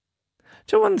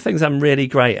 Do you know one of the things I'm really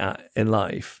great at in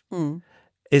life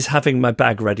is having my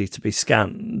bag ready to be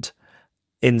scanned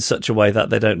in such a way that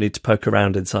they don't need to poke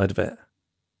around inside of it.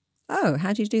 Oh,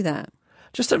 how do you do that?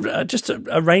 Just to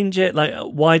arrange it like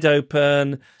wide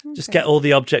open, just get all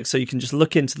the objects so you can just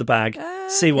look into the bag,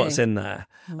 see what's in there.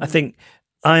 I think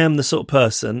I am the sort of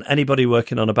person, anybody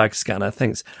working on a bag scanner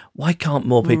thinks, why can't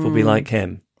more people be like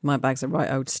him? My bag's a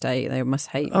right old state. They must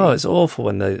hate me. Oh, it's awful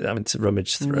when they're having to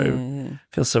rummage through. Yeah.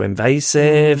 Feels so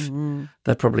invasive.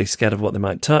 They're probably scared of what they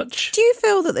might touch. Do you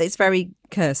feel that it's very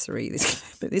cursory?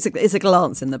 It's a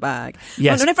glance in the bag.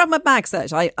 Yes. Whenever I have my bag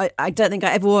search, I don't think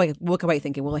I ever walk away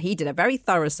thinking, well, he did a very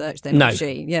thorough search then, or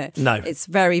she. Yeah. No. It's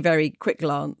very, very quick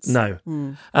glance. No.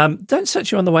 Don't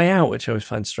search you on the way out, which I always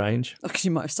find strange. Because you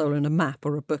might have stolen a map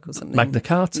or a book or something. Magna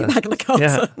Carta. Magna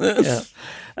Carta. Yeah.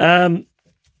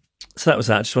 So that was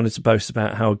that. I just wanted to boast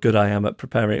about how good I am at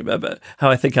preparing, how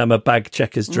I think I'm a bag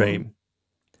checker's dream.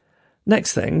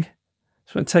 Next thing, I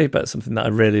just want to tell you about something that I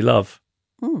really love.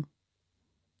 I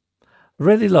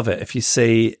really love it if you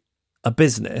see a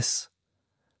business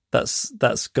that's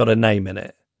got a name in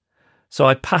it. So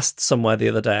I passed somewhere the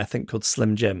other day, I think called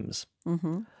Slim Jims.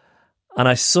 And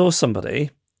I saw somebody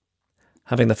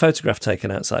having the photograph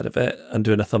taken outside of it and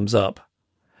doing a thumbs up.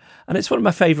 And it's one of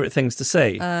my favourite things to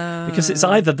see because it's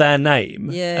either their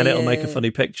name and it'll make a funny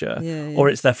picture or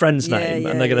it's their friend's name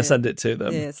and they're going to send it to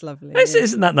them. Yeah, it's lovely.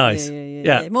 Isn't that nice?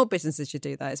 Yeah. More businesses should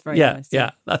do that. It's very nice.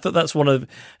 Yeah. I thought that's one of...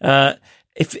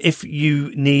 if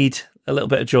you need a little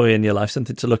bit of joy in your life,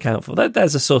 something to look out for,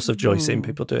 there's a source of joy seeing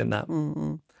people doing that.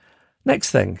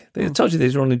 Next thing. I told you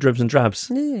these are only dribs and drabs.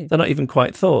 They're not even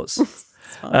quite thoughts.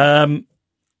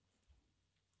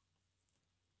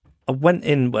 I went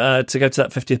in to go to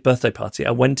that 50th birthday party.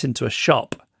 I went into a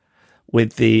shop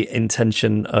with the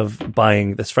intention of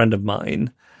buying this friend of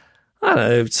mine, I don't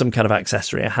know, some kind of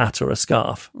accessory, a hat or a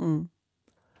scarf.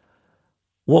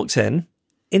 Walked in,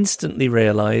 instantly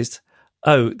realised,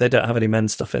 oh, they don't have any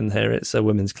men's stuff in here. It's a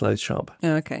women's clothes shop.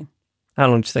 Oh, okay. How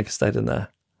long do you think I stayed in there?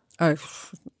 Oh,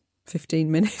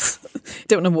 15 minutes.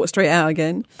 Don't want to walk straight out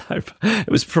again. No, it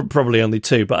was probably only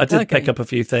 2, but I did Okay. pick up a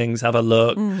few things, have a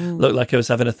look, look like I was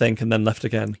having a think, and then left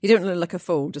again. You don't look like a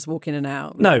fool just walking in and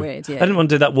out. No, Weird, yeah. I didn't want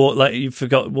to do that walk, like you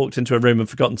walked into a room and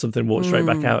forgotten something, walked straight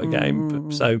back out again.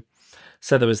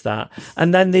 So there was that.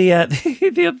 And then the other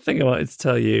thing I wanted to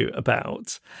tell you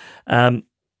about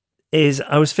is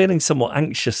I was feeling somewhat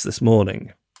anxious this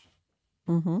morning.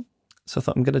 Mm-hmm. So I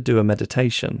thought I'm going to do a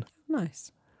meditation.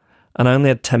 Nice. And I only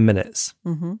had 10 minutes.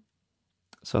 Mm-hmm.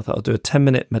 So I thought I'll do a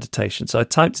 10-minute meditation. So I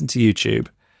typed into YouTube,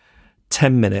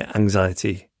 10-minute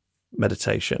anxiety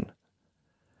meditation,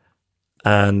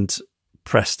 and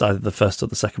pressed either the first or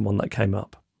the second one that came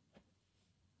up.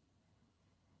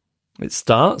 It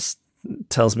starts,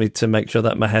 tells me to make sure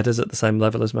that my head is at the same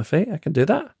level as my feet. I can do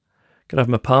that. Can have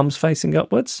my palms facing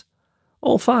upwards.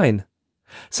 All fine.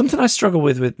 Something I struggle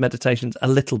with meditations a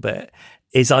little bit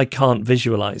is I can't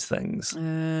visualize things.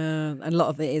 A lot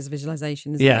of it is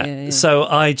visualization, isn't Yeah. it? Yeah. So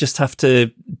I just have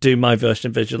to do my version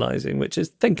of visualizing, which is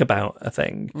think about a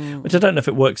thing, which I don't know if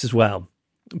it works as well,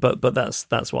 but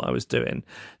that's what I was doing.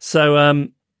 So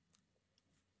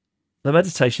the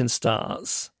meditation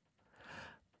starts,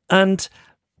 and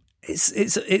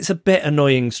it's a bit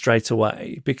annoying straight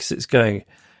away because it's going,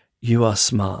 you are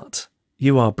smart,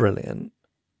 you are brilliant.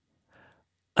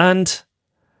 And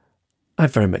I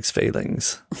have very mixed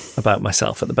feelings about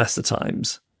myself at the best of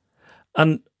times.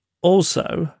 And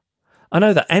also, I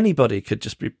know that anybody could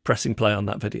just be pressing play on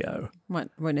that video.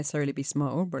 Won't necessarily be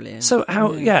smart or brilliant. So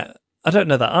how, I don't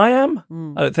know that I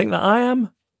am. I don't think that I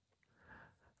am.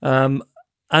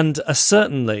 And I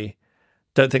certainly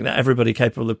don't think that everybody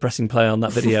capable of pressing play on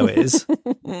that video is.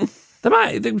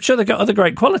 I'm sure they've got other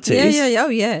great qualities. Yeah. Oh,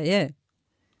 yeah.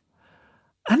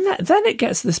 And then it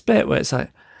gets this bit where it's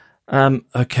like,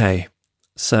 okay,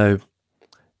 so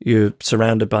you're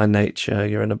surrounded by nature,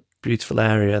 you're in a beautiful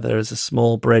area, there is a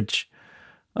small bridge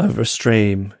over a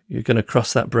stream, you're going to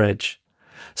cross that bridge.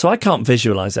 So I can't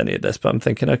visualize any of this, but I'm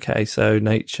thinking, okay, so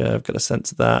nature, I've got a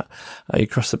sense of that. You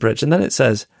cross the bridge, and then it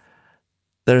says,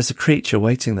 there is a creature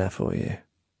waiting there for you.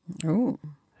 Oh.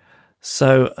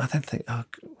 So I then think, oh,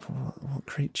 what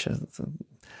creature?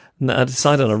 And I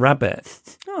decide on a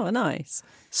rabbit. Oh, nice.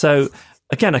 So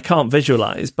again, I can't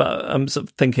visualize, but I'm sort of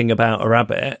thinking about a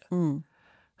rabbit. And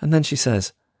then she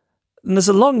says, and there's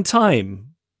a long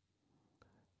time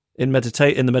in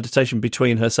the meditation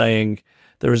between her saying,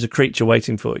 there is a creature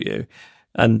waiting for you,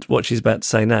 and what she's about to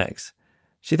say next.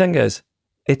 She then goes,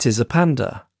 it is a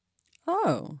panda.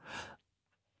 Oh.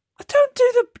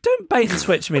 Don't bait and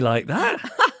switch me like that.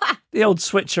 The old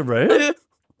switcheroo.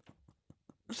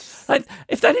 Like,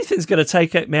 if anything's going to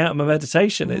take me out of my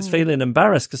meditation, it's feeling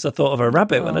embarrassed because I thought of a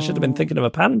rabbit when I should have been thinking of a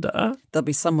panda. There'll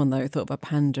be someone, though, who thought of a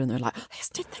panda and they're like, I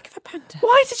just didn't think of a panda.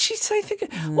 Why did she say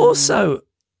Also,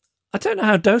 I don't know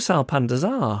how docile pandas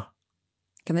are.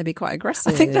 Can they be quite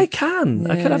aggressive? I think they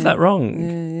can. I could have that wrong.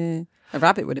 Yeah. A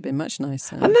rabbit would have been much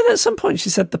nicer. And then at some point she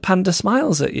said the panda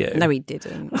smiles at you. No, he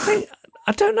didn't.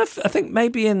 I don't know. I think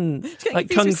maybe in like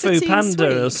Kung Fu Sooty and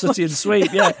Panda or Sweet. Sooty and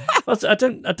Sweet. Yeah, well, I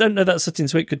don't know that Sooty and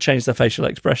Sweet could change their facial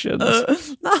expressions.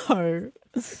 No.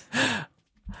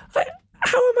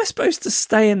 How am I supposed to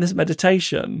stay in this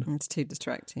meditation? It's too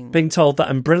distracting. Being told that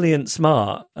I'm brilliant,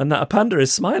 smart, and that a panda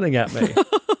is smiling at me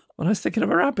when I was thinking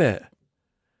of a rabbit.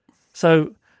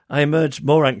 So I emerged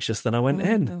more anxious than I went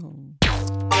in. Oh.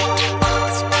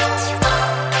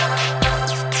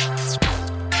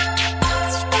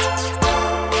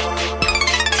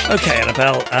 Okay,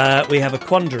 Annabelle, we have a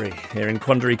quandary here in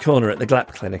Quandary Corner at the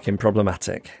GLAP Clinic in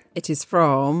Problematic. It is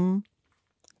from...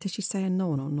 Did she say a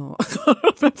non or not?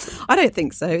 I don't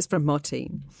think so. It's from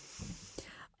Martine.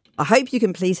 I hope you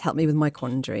can please help me with my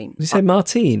quandary. Did you say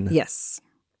Martine? Yes.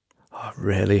 I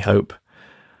really hope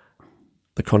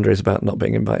the quandary is about not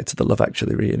being invited to the Love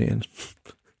Actually reunion.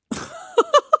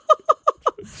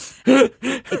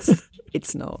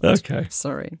 It's not. Okay.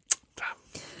 Sorry.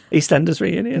 EastEnders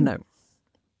reunion? No.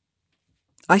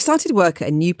 I started work at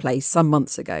a new place some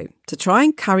months ago. To try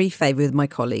and curry favour with my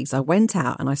colleagues, I went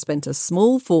out and I spent a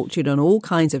small fortune on all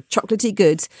kinds of chocolatey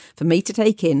goods for me to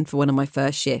take in for one of my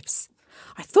first shifts.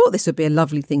 I thought this would be a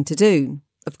lovely thing to do.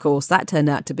 Of course, that turned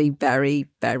out to be very,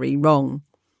 very wrong.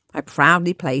 I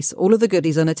proudly placed all of the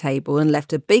goodies on a table and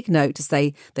left a big note to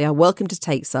say they are welcome to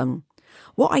take some.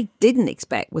 What I didn't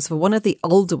expect was for one of the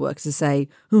older workers to say,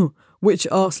 "Oh, which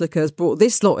arselica has brought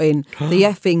this lot in? The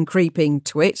effing creeping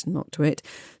twit, not twit.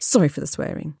 Sorry for the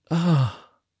swearing. I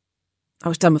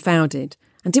was dumbfounded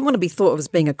and didn't want to be thought of as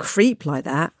being a creep like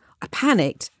that. I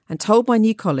panicked and told my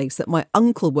new colleagues that my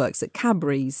uncle works at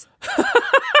Cadbury's.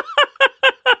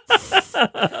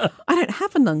 I don't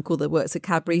have an uncle that works at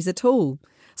Cadbury's at all.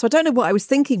 So I don't know what I was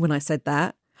thinking when I said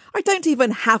that. I don't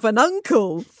even have an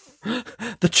uncle.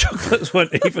 The chocolates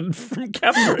weren't even from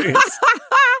Cadbury's.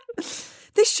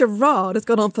 This charade has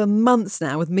gone on for months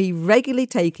now, with me regularly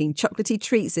taking chocolatey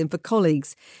treats in for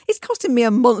colleagues. It's costing me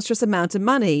a monstrous amount of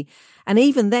money. And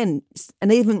even then,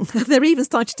 they're even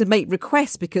starting to make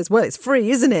requests because, well, it's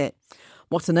free, isn't it?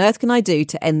 What on earth can I do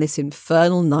to end this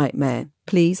infernal nightmare?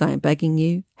 Please, I am begging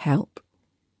you, help.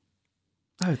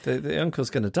 Oh, the uncle's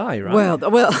going to die, right?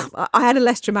 Well, I had a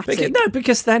less dramatic.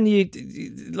 Because then you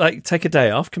like take a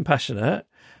day off, compassionate.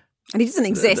 And he doesn't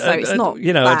exist, so it's not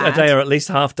a day or at least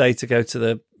half day to go to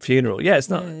the funeral. Yeah, it's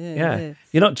not. Yeah.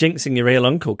 You're not jinxing your real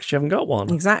uncle because you haven't got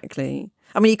one. Exactly.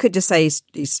 I mean, you could just say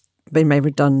he's been made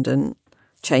redundant,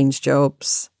 changed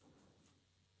jobs.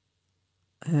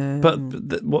 What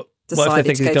if they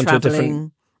think he's gone to a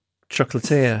different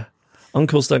chocolatier?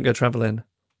 Uncles don't go travelling.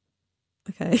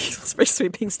 Okay, that's a very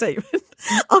sweeping statement.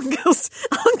 Uncles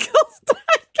don't go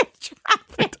travelling.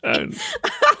 They don't.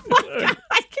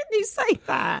 How can you say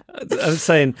that? I'm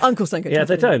saying uncles don't go travelling. Yeah,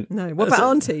 they don't. No. What about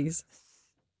aunties?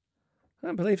 I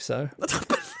don't believe so. I don't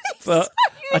believe but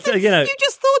so. You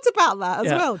just thought about that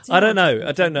as well. I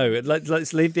don't know.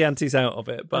 Let's leave the aunties out of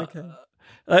it. But okay.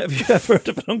 Have you ever heard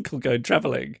of an uncle going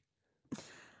travelling?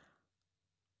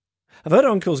 I've heard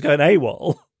of uncles going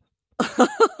AWOL.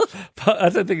 But I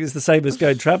don't think it's the same as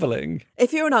going travelling.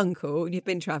 If you're an uncle and you've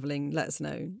been travelling, let us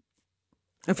know.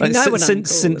 If you know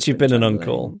since you've been an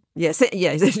uncle. Yeah, since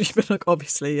you've been an uncle,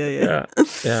 obviously, yeah. I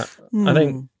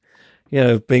think,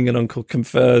 being an uncle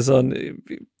confers on,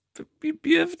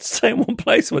 you have to stay in one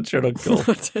place once you're an uncle.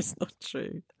 That's not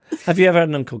true. Have you ever had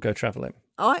an uncle go travelling?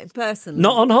 I personally.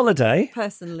 Not on holiday?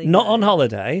 Personally, Not no. on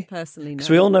holiday? Personally, no. Because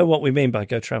we all know what we mean by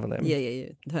go travelling. Yeah.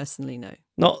 Personally, no.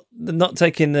 Not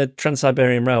taking the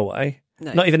Trans-Siberian Railway?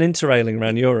 No. Not even interrailing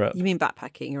around Europe? You mean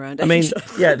backpacking around Asia? I mean,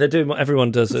 yeah, they're doing what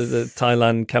everyone does, the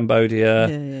Thailand, Cambodia,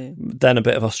 then a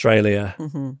bit of Australia,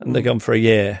 and they're gone for a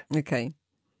year. Okay.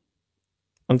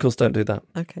 Uncles don't do that.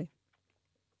 Okay.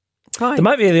 Fine. There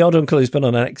might be the odd uncle who's been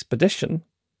on an expedition.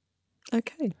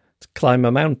 Okay. To climb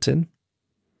a mountain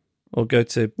or go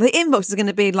to... The inbox is going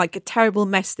to be like a terrible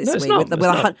mess this week with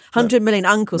 100 million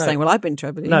uncles saying, well, I've been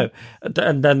travelling. No,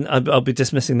 and then I'll be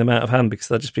dismissing them out of hand because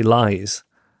they'll just be lies.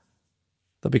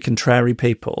 They'll be contrary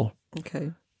people.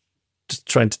 Okay. Just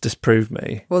trying to disprove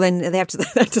me. Well, then they have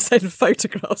to send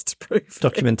photographs to prove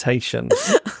documentation.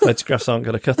 Photographs aren't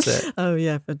going to cut it. Oh,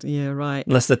 yeah, right.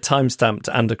 Unless they're time-stamped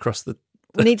and across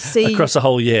we need to see across a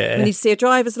whole year. We need to see a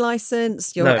driver's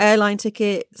license, your airline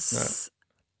tickets,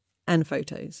 and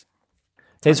photos.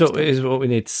 Here's what we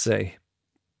need to see.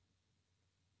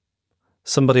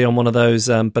 Somebody on one of those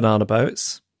banana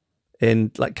boats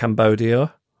in like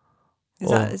Cambodia.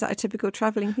 Is that a typical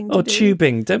travelling thing to do? Or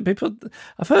tubing. Don't people...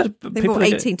 I've heard people...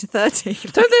 18 to 30.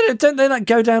 Don't they like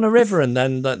go down a river and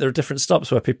then like, there are different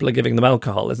stops where people are giving them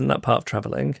alcohol? Isn't that part of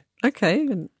travelling? Okay.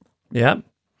 Yeah.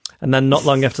 And then not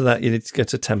long after that, you need to go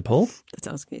to a temple. That's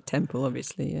asking a temple,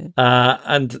 obviously, yeah.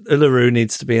 And Uluru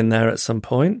needs to be in there at some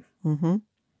point. Mm-hmm.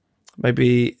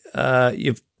 Maybe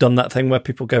you've done that thing where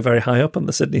people go very high up on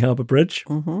the Sydney Harbour Bridge.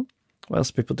 Mm-hmm. What else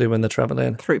do people do when they're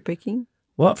travelling? Fruit picking.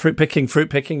 What? Fruit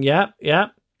picking, yeah.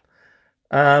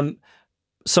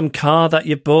 Some car that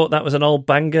you bought, that was an old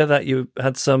banger that you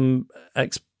had some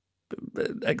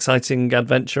exciting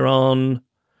adventure on.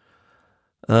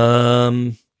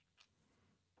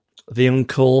 The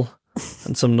uncle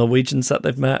and some Norwegians that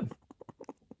they've met.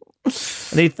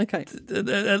 I need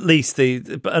at least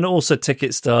and also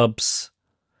ticket stubs,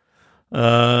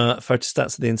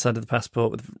 photostats of the inside of the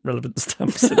passport with relevant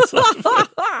stamps inside.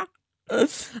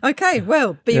 Okay,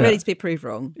 well, be ready to be proved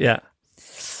wrong. Yeah.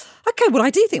 Okay, well, I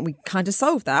do think we kind of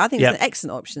solved that. I think there's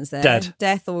excellent options there.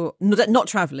 Death or not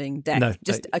travelling. Death. No,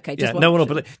 just no one will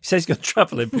believe. If he says he's got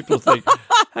travelling, people think,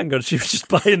 hang on, she was just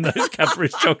buying those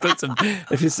Cadbury's chocolates. And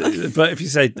if you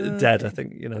say dead, I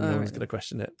think no one's going to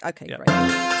question it. Okay, great.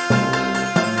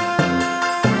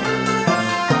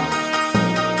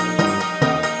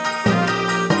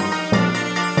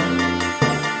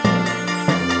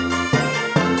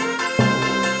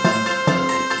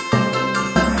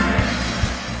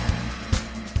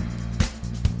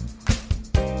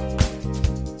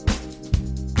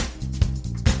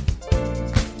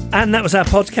 And that was our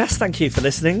podcast. Thank you for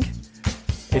listening.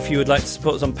 If you would like to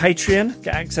support us on Patreon,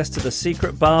 get access to The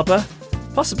Secret Barber,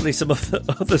 possibly some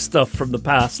other stuff from the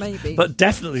past, Maybe. but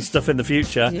definitely stuff in the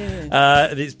future. Yeah.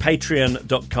 It's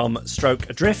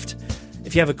patreon.com/adrift.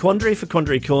 If you have a quandary for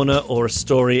Quandary Corner or a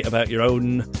story about your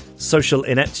own social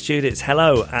ineptitude, it's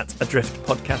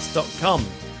hello@adriftpodcast.com.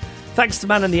 Thanks to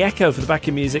Man in the Echo for the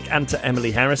backing music and to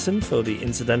Emily Harrison for the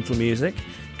incidental music.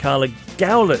 Carla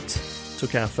Gowlett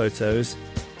took our photos.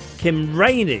 Kim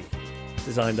Rainey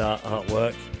designed our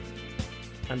artwork.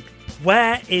 And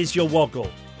where is your woggle?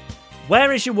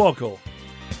 Where is your woggle?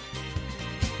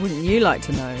 Wouldn't you like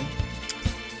to know?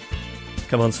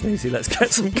 Come on, Sneezy, let's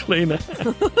get some cleaner.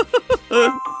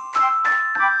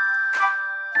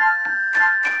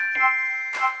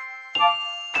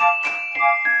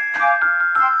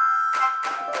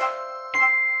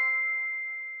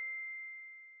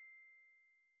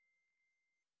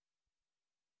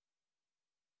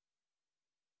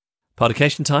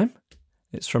 Partication time.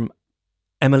 It's from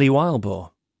Emily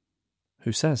Wildboar,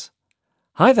 who says,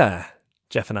 "Hi there,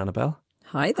 Jeff and Annabelle."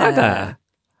 Hi there. Hi there.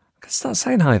 I can start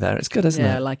saying hi there. It's good, isn't it?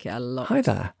 Yeah, I like it a lot. Hi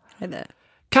there. Hi there.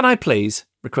 Can I please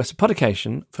request a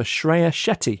podication for Shreya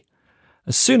Shetty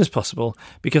as soon as possible,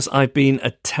 because I've been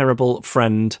a terrible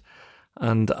friend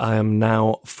and I am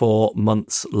now 4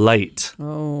 months late.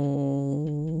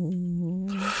 Oh.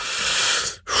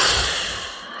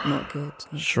 Not good.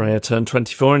 Shreya turned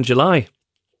 24 in July.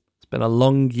 It's been a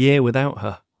long year without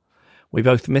her. We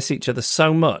both miss each other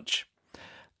so much.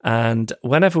 And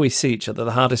whenever we see each other,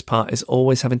 the hardest part is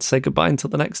always having to say goodbye until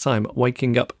the next time.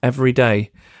 Waking up every day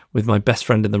with my best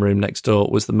friend in the room next door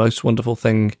was the most wonderful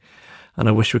thing, and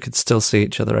I wish we could still see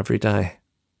each other every day.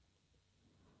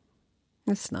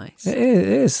 That's nice. It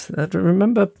is.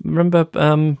 Remember,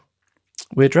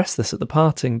 we addressed this at the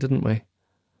parting, didn't we?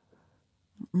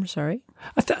 I'm sorry.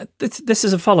 This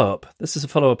is a follow-up. This is a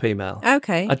follow-up email.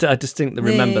 Okay. I distinctly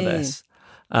remember this.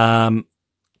 I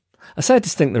say I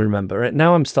distinctly remember it.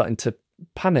 Now I'm starting to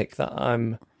panic that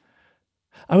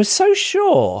I was so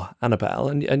sure, Annabelle,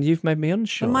 and you've made me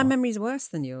unsure. Well, my memory's worse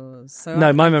than yours. So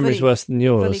no, my memory's worse than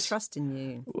yours. Fully trust in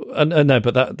you. No,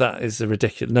 but that is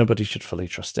ridiculous. Nobody should fully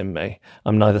trust in me.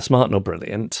 I'm neither smart nor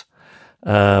brilliant.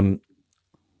 Hang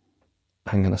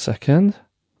on a second.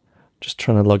 Just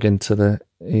trying to log into the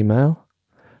email.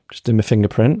 Just do my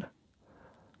fingerprint.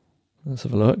 Let's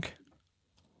have a look.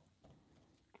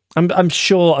 I'm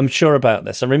sure about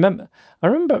this. I remember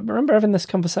having this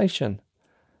conversation.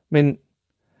 I mean,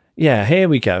 yeah, here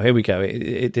we go.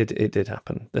 It did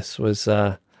happen. This was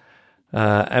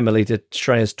Emily did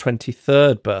Shreya's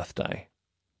 23rd birthday.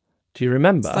 Do you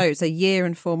remember? So it's a year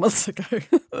and 4 months ago.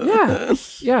 Yeah.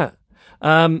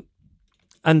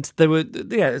 And they were,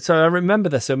 yeah. So I remember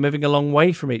this. They were moving a long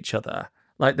way from each other.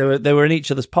 Like they were in each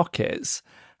other's pockets,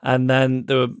 and then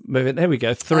they were moving. Here we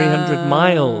go, 300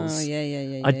 miles. Oh,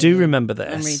 yeah. I do remember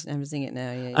this. I'm reading it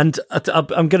now. Yeah. And I'm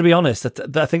going to be honest.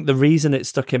 I think the reason it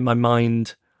stuck in my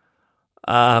mind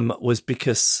was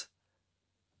because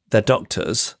they're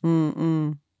doctors,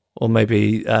 or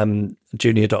maybe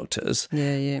junior doctors.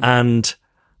 Yeah. And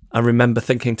I remember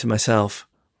thinking to myself,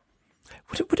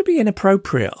 would it be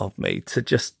inappropriate of me to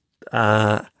just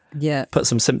put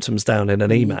some symptoms down in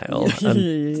an email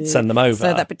and send them over?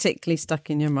 So that particularly stuck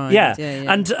in your mind. Yeah.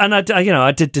 Yeah. And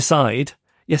I did decide,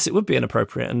 yes, it would be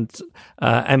inappropriate. And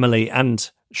Emily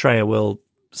and Shreya will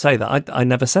say that I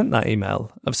never sent that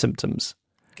email of symptoms.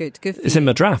 Good. For it's you. in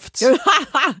my drafts.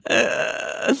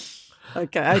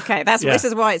 Okay. This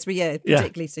is why it's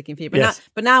particularly sticking for you. But Yes.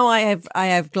 now I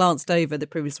have glanced over the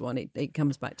previous one. It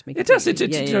comes back to me. It does. It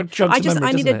jogs memory,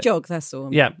 I need doesn't a it? jog. That's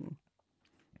all. Yeah.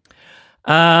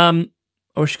 I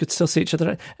wish you could still see each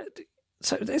other.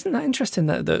 So isn't that interesting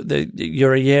that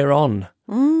you're a year on,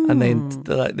 and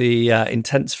the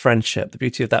intense friendship, the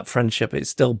beauty of that friendship, it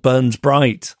still burns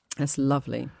bright. That's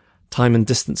lovely. Time and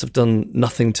distance have done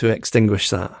nothing to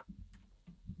extinguish that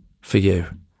for you.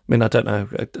 I mean, I don't know.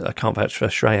 I can't vouch for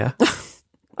Shreya.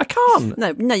 I can't. No,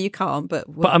 you can't. But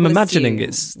I'm we'll imagining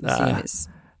assume it's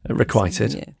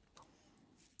requited. Yeah.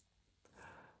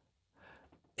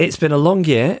 It's been a long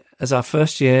year as our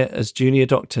first year as junior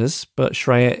doctors, but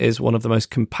Shreya is one of the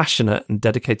most compassionate and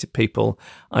dedicated people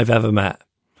I've ever met.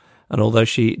 And although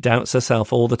she doubts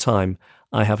herself all the time,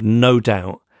 I have no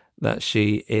doubt that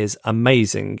she is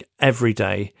amazing every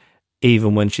day,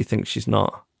 even when she thinks she's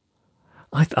not.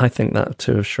 I think that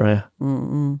too of Shreya.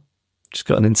 She's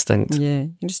got an instinct. Yeah,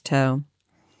 you can just tell.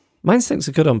 My instincts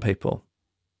are good on people.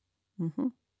 Mm-hmm.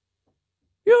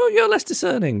 You're less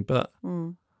discerning, but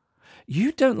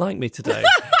you don't like me today.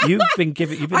 You've been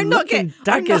looking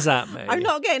daggers at me. I'm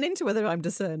not getting into whether I'm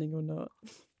discerning or not.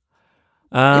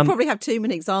 You probably have too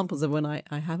many examples of when I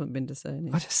haven't been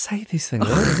discerning. I just say these things.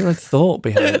 There's no thought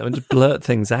behind them. I just blurt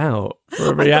things out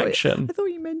for a reaction. I thought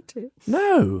you meant it.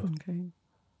 No. Okay.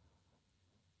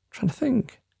 Trying to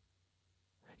think.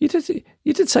 You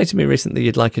did say to me recently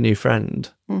you'd like a new friend.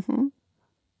 Mm-hmm.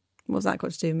 What's that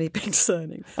got to do with me being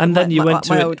discerning? And then you went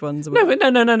to my old ones. No.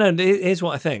 Here's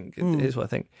what I think. Here's what I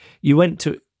think. You went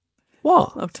to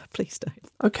what? Oh, please don't.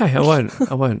 Okay, I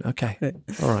won't. Okay,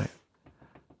 all right.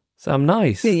 So I'm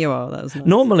nice. Yeah, you are. That was nice.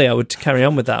 Normally I would carry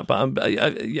on with that, but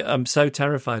I'm so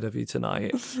terrified of you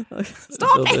tonight.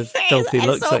 Stop all the filthy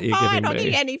looks that you're giving I'll me.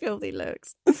 give you any filthy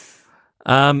looks.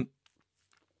 I'm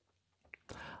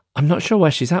not sure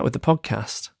where she's at with the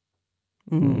podcast.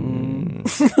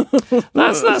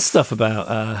 That's stuff about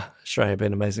Shreya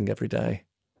being amazing every day.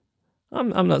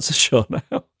 I'm not so sure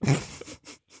now.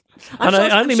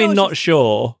 I only mean not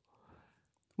sure.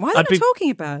 Why are they not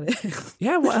talking about it?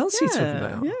 Yeah, what else are you talking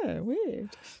about? Yeah, weird.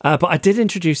 But I did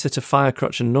introduce her to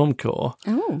Firecrotch and Normcore,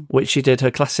 which she did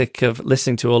her classic of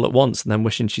listening to all at once and then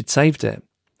wishing she'd saved it.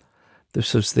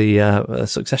 This was the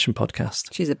Succession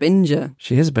podcast. She's a binger.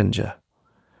 She is a binger,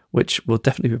 which will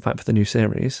definitely be back for the new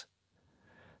series.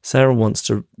 Sarah wants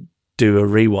to do a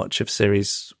rewatch of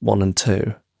series 1 and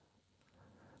 2.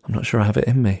 I'm not sure I have it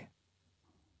in me.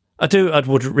 I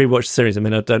would rewatch the series. I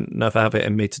mean, I don't know if I have it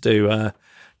in me to do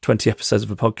 20 episodes of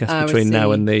a podcast between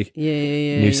now and the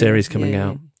new series coming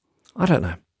out. I don't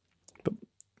know. But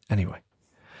anyway,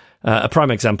 a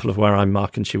prime example of where I'm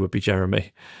Mark and she would be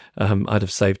Jeremy. I'd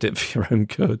have saved it for your own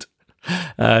good.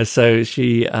 So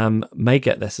she may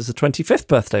get this as a 25th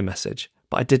birthday message,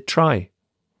 but I did try.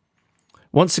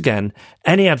 Once again,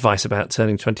 any advice about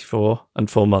turning 24 and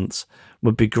 4 months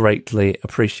would be greatly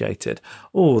appreciated.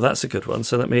 Oh, that's a good one.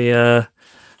 So let me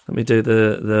do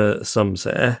the sums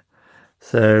here.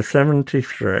 So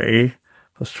 73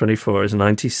 plus 24 is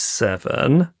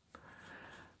 97.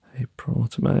 April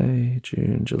to May,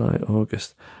 June, July,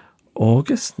 August.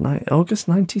 August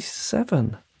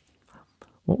 97.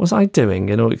 What was I doing?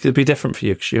 It could be different for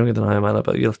you because you're younger than I am, Ella,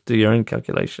 but you'll have to do your own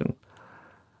calculation.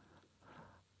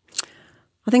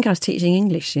 I think I was teaching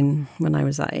English when I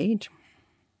was that age.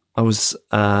 I was,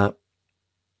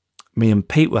 me and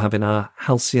Pete were having our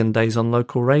halcyon days on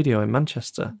local radio in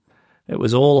Manchester. It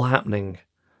was all happening.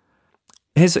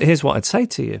 Here's what I'd say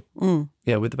to you.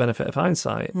 Yeah, with the benefit of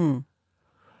hindsight.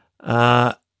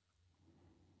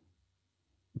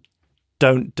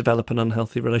 Don't develop an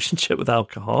unhealthy relationship with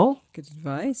alcohol. Good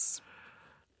advice.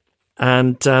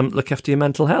 And look after your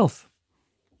mental health.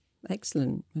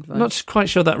 Excellent advice. I'm not quite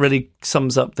sure that really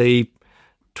sums up the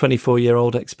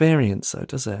 24-year-old experience, though,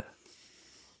 does it?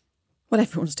 Well,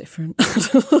 everyone's different. I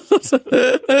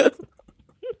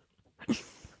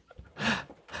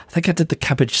think I did the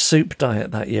cabbage soup diet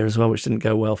that year as well, which didn't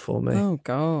go well for me. Oh,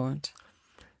 God.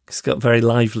 It's got very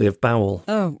lively of bowel.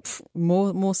 Oh,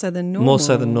 more so than normal. More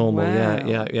so than normal, wow.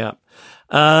 yeah.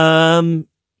 I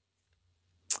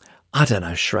don't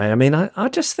know, Shreya. I mean, I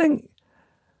just think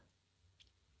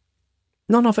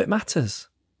none of it matters.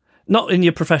 Not in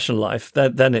your professional life.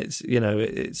 Then it's,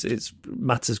 it's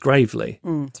matters gravely.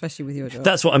 Especially with your job.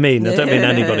 That's what I mean. I don't mean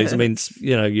anybody's. I mean,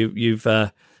 you've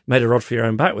made a rod for your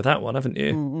own back with that one, haven't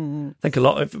you? I think a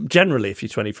lot of, generally, if you're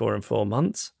 24 and 4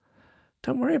 months,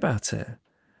 don't worry about it.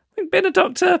 I think being a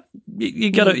doctor,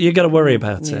 you gotta worry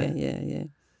about it. Yeah.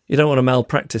 You don't want a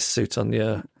malpractice suit on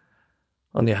your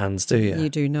hands, do you? You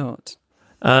do not.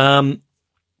 But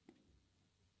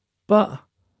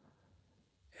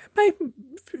maybe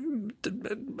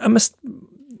a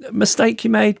mistake you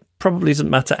made probably doesn't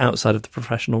matter outside of the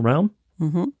professional realm.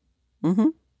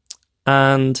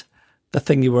 And the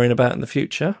thing you're worrying about in the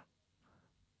future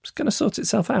is going to sort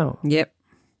itself out. Yep.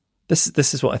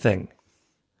 This is what I think.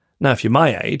 Now, if you're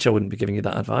my age, I wouldn't be giving you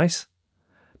that advice.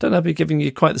 Don't know if I'd be giving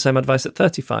you quite the same advice at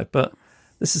 35, but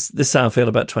this is how I feel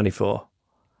about 24.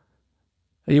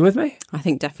 Are you with me? I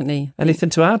think definitely. Anything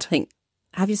to add? I think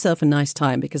have yourself a nice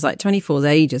time because 24 is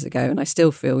ages ago and I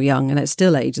still feel young and it's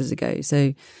still ages ago.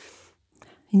 So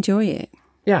enjoy it.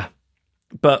 Yeah.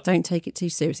 But don't take it too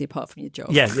seriously apart from your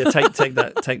job. Yeah, take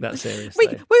that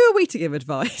seriously. Where were we to give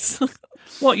advice?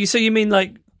 What, you mean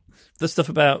like the stuff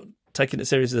about taking it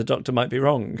seriously as a doctor might be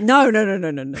wrong? No.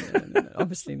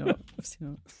 Obviously not.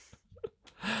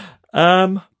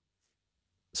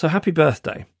 So happy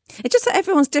birthday. It's just that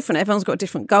everyone's different. Everyone's got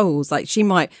different goals. Like she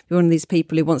might be one of these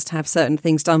people who wants to have certain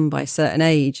things done by a certain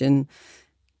age, and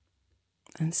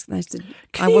I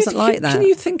wasn't like that. Can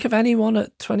you think of anyone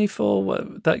at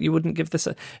 24 that you wouldn't give this?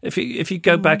 If you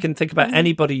go back and think about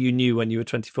anybody you knew when you were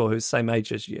 24 who's the same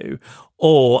age as you,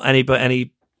 or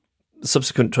any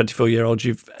subsequent 24-year-olds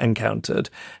you've encountered,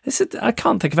 I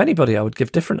can't think of anybody I would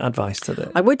give different advice to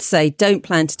this. I would say don't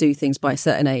plan to do things by a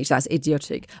certain age. That's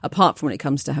idiotic. Apart from when it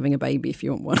comes to having a baby, if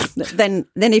you want one. then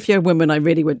if you're a woman, I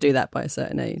really would do that by a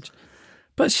certain age.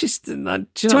 But she's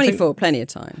 24, plenty of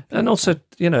time. And also,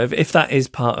 if that is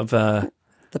part of the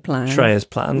plan, Shreya's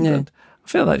plan, I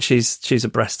feel like she's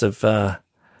abreast of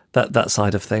that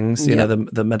side of things.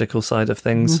 The medical side of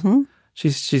things. Mm-hmm.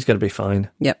 She's going to be fine.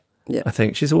 Yep. I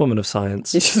think she's a woman of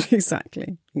science.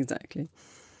 Exactly.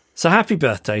 So happy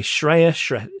birthday, Shreya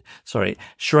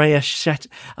Shet.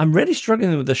 I'm really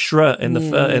struggling with the Shre in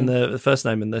the first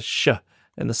name and the Sh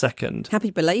in the second. Happy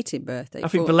belated birthday.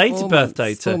 Happy belated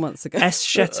birthday to 4 months ago. S.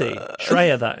 Shetty.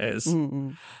 Shreya, that is.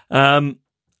 Mm-mm.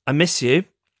 I miss you.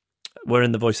 We're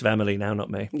in the voice of Emily now, not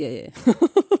me. Yeah.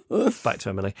 Back to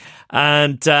Emily.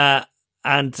 And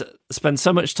spend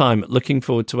so much time looking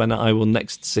forward to when I will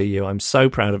next see you. I'm so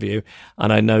proud of you,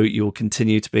 and I know you will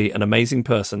continue to be an amazing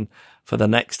person for the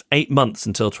next 8 months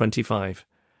until 25.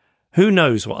 Who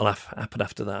knows what will happen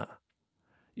after that?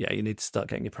 Yeah, you need to start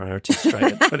getting your priorities straight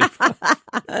at 25.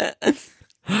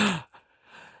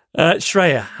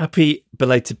 Shreya, happy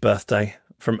belated birthday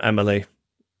from Emily.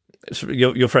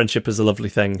 Your friendship is a lovely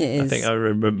thing. I think I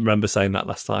remember saying that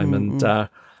last time. Mm-hmm.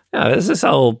 And there's this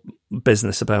whole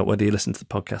business about whether you listen to the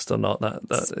podcast or not.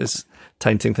 That is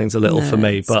tainting things a little for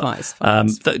me. But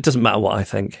it doesn't matter what I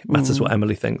think. It matters what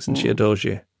Emily thinks, and she adores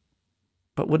you.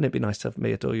 But wouldn't it be nice to have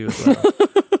me adore you as well?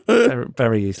 very,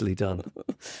 very easily done.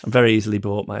 I'm very easily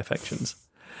bought, my affections.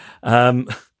 Happy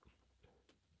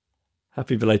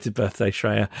belated birthday,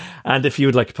 Shreya. And if you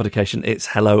would like a publication, it's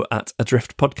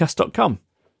hello@adriftpodcast.com.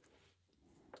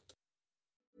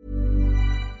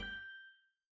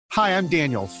 Hi, I'm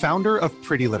Daniel, founder of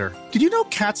Pretty Litter. Did you know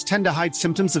cats tend to hide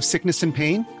symptoms of sickness and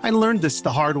pain? I learned this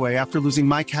the hard way after losing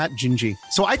my cat, Gingy.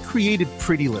 So I created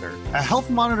Pretty Litter, a health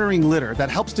monitoring litter that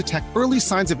helps detect early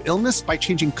signs of illness by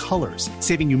changing colors,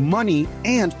 saving you money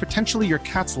and potentially your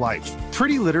cat's life.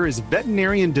 Pretty Litter is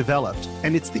veterinarian developed,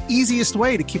 and it's the easiest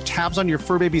way to keep tabs on your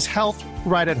fur baby's health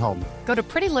right at home. Go to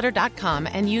prettylitter.com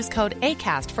and use code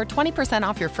ACAST for 20%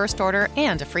 off your first order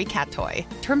and a free cat toy.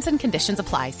 Terms and conditions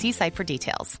apply. See site for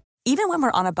details. Even when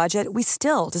we're on a budget, we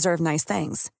still deserve nice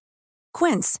things.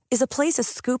 Quince is a place to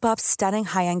scoop up stunning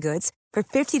high-end goods for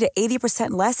 50 to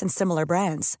 80% less than similar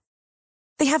brands.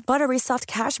 They have buttery soft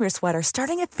cashmere sweaters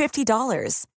starting at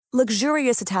 $50,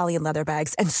 luxurious Italian leather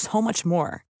bags, and so much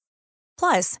more.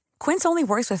 Plus, Quince only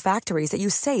works with factories that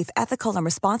use safe, ethical, and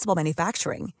responsible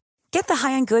manufacturing. Get the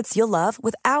high-end goods you'll love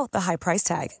without the high price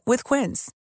tag with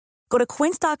Quince. Go to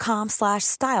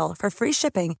quince.com/style for free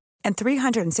shipping and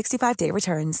 365-day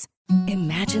returns.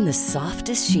 Imagine the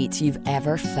softest sheets you've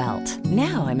ever felt.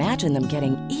 Now imagine them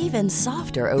getting even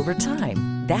softer over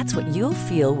time. That's what you'll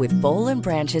feel with Boll &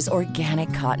 Branch's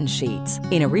organic cotton sheets.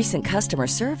 In a recent customer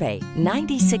survey,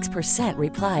 96%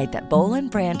 replied that Boll &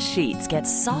 Branch sheets get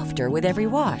softer with every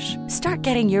wash. Start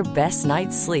getting your best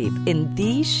night's sleep in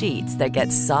these sheets that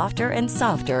get softer and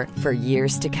softer for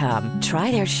years to come.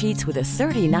 Try their sheets with a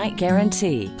 30-night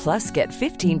guarantee. Plus, get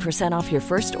 15% off your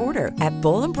first order at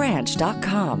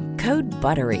bollandbranch.com. Code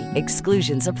BUTTERY.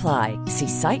 Exclusions apply. See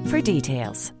site for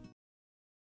details.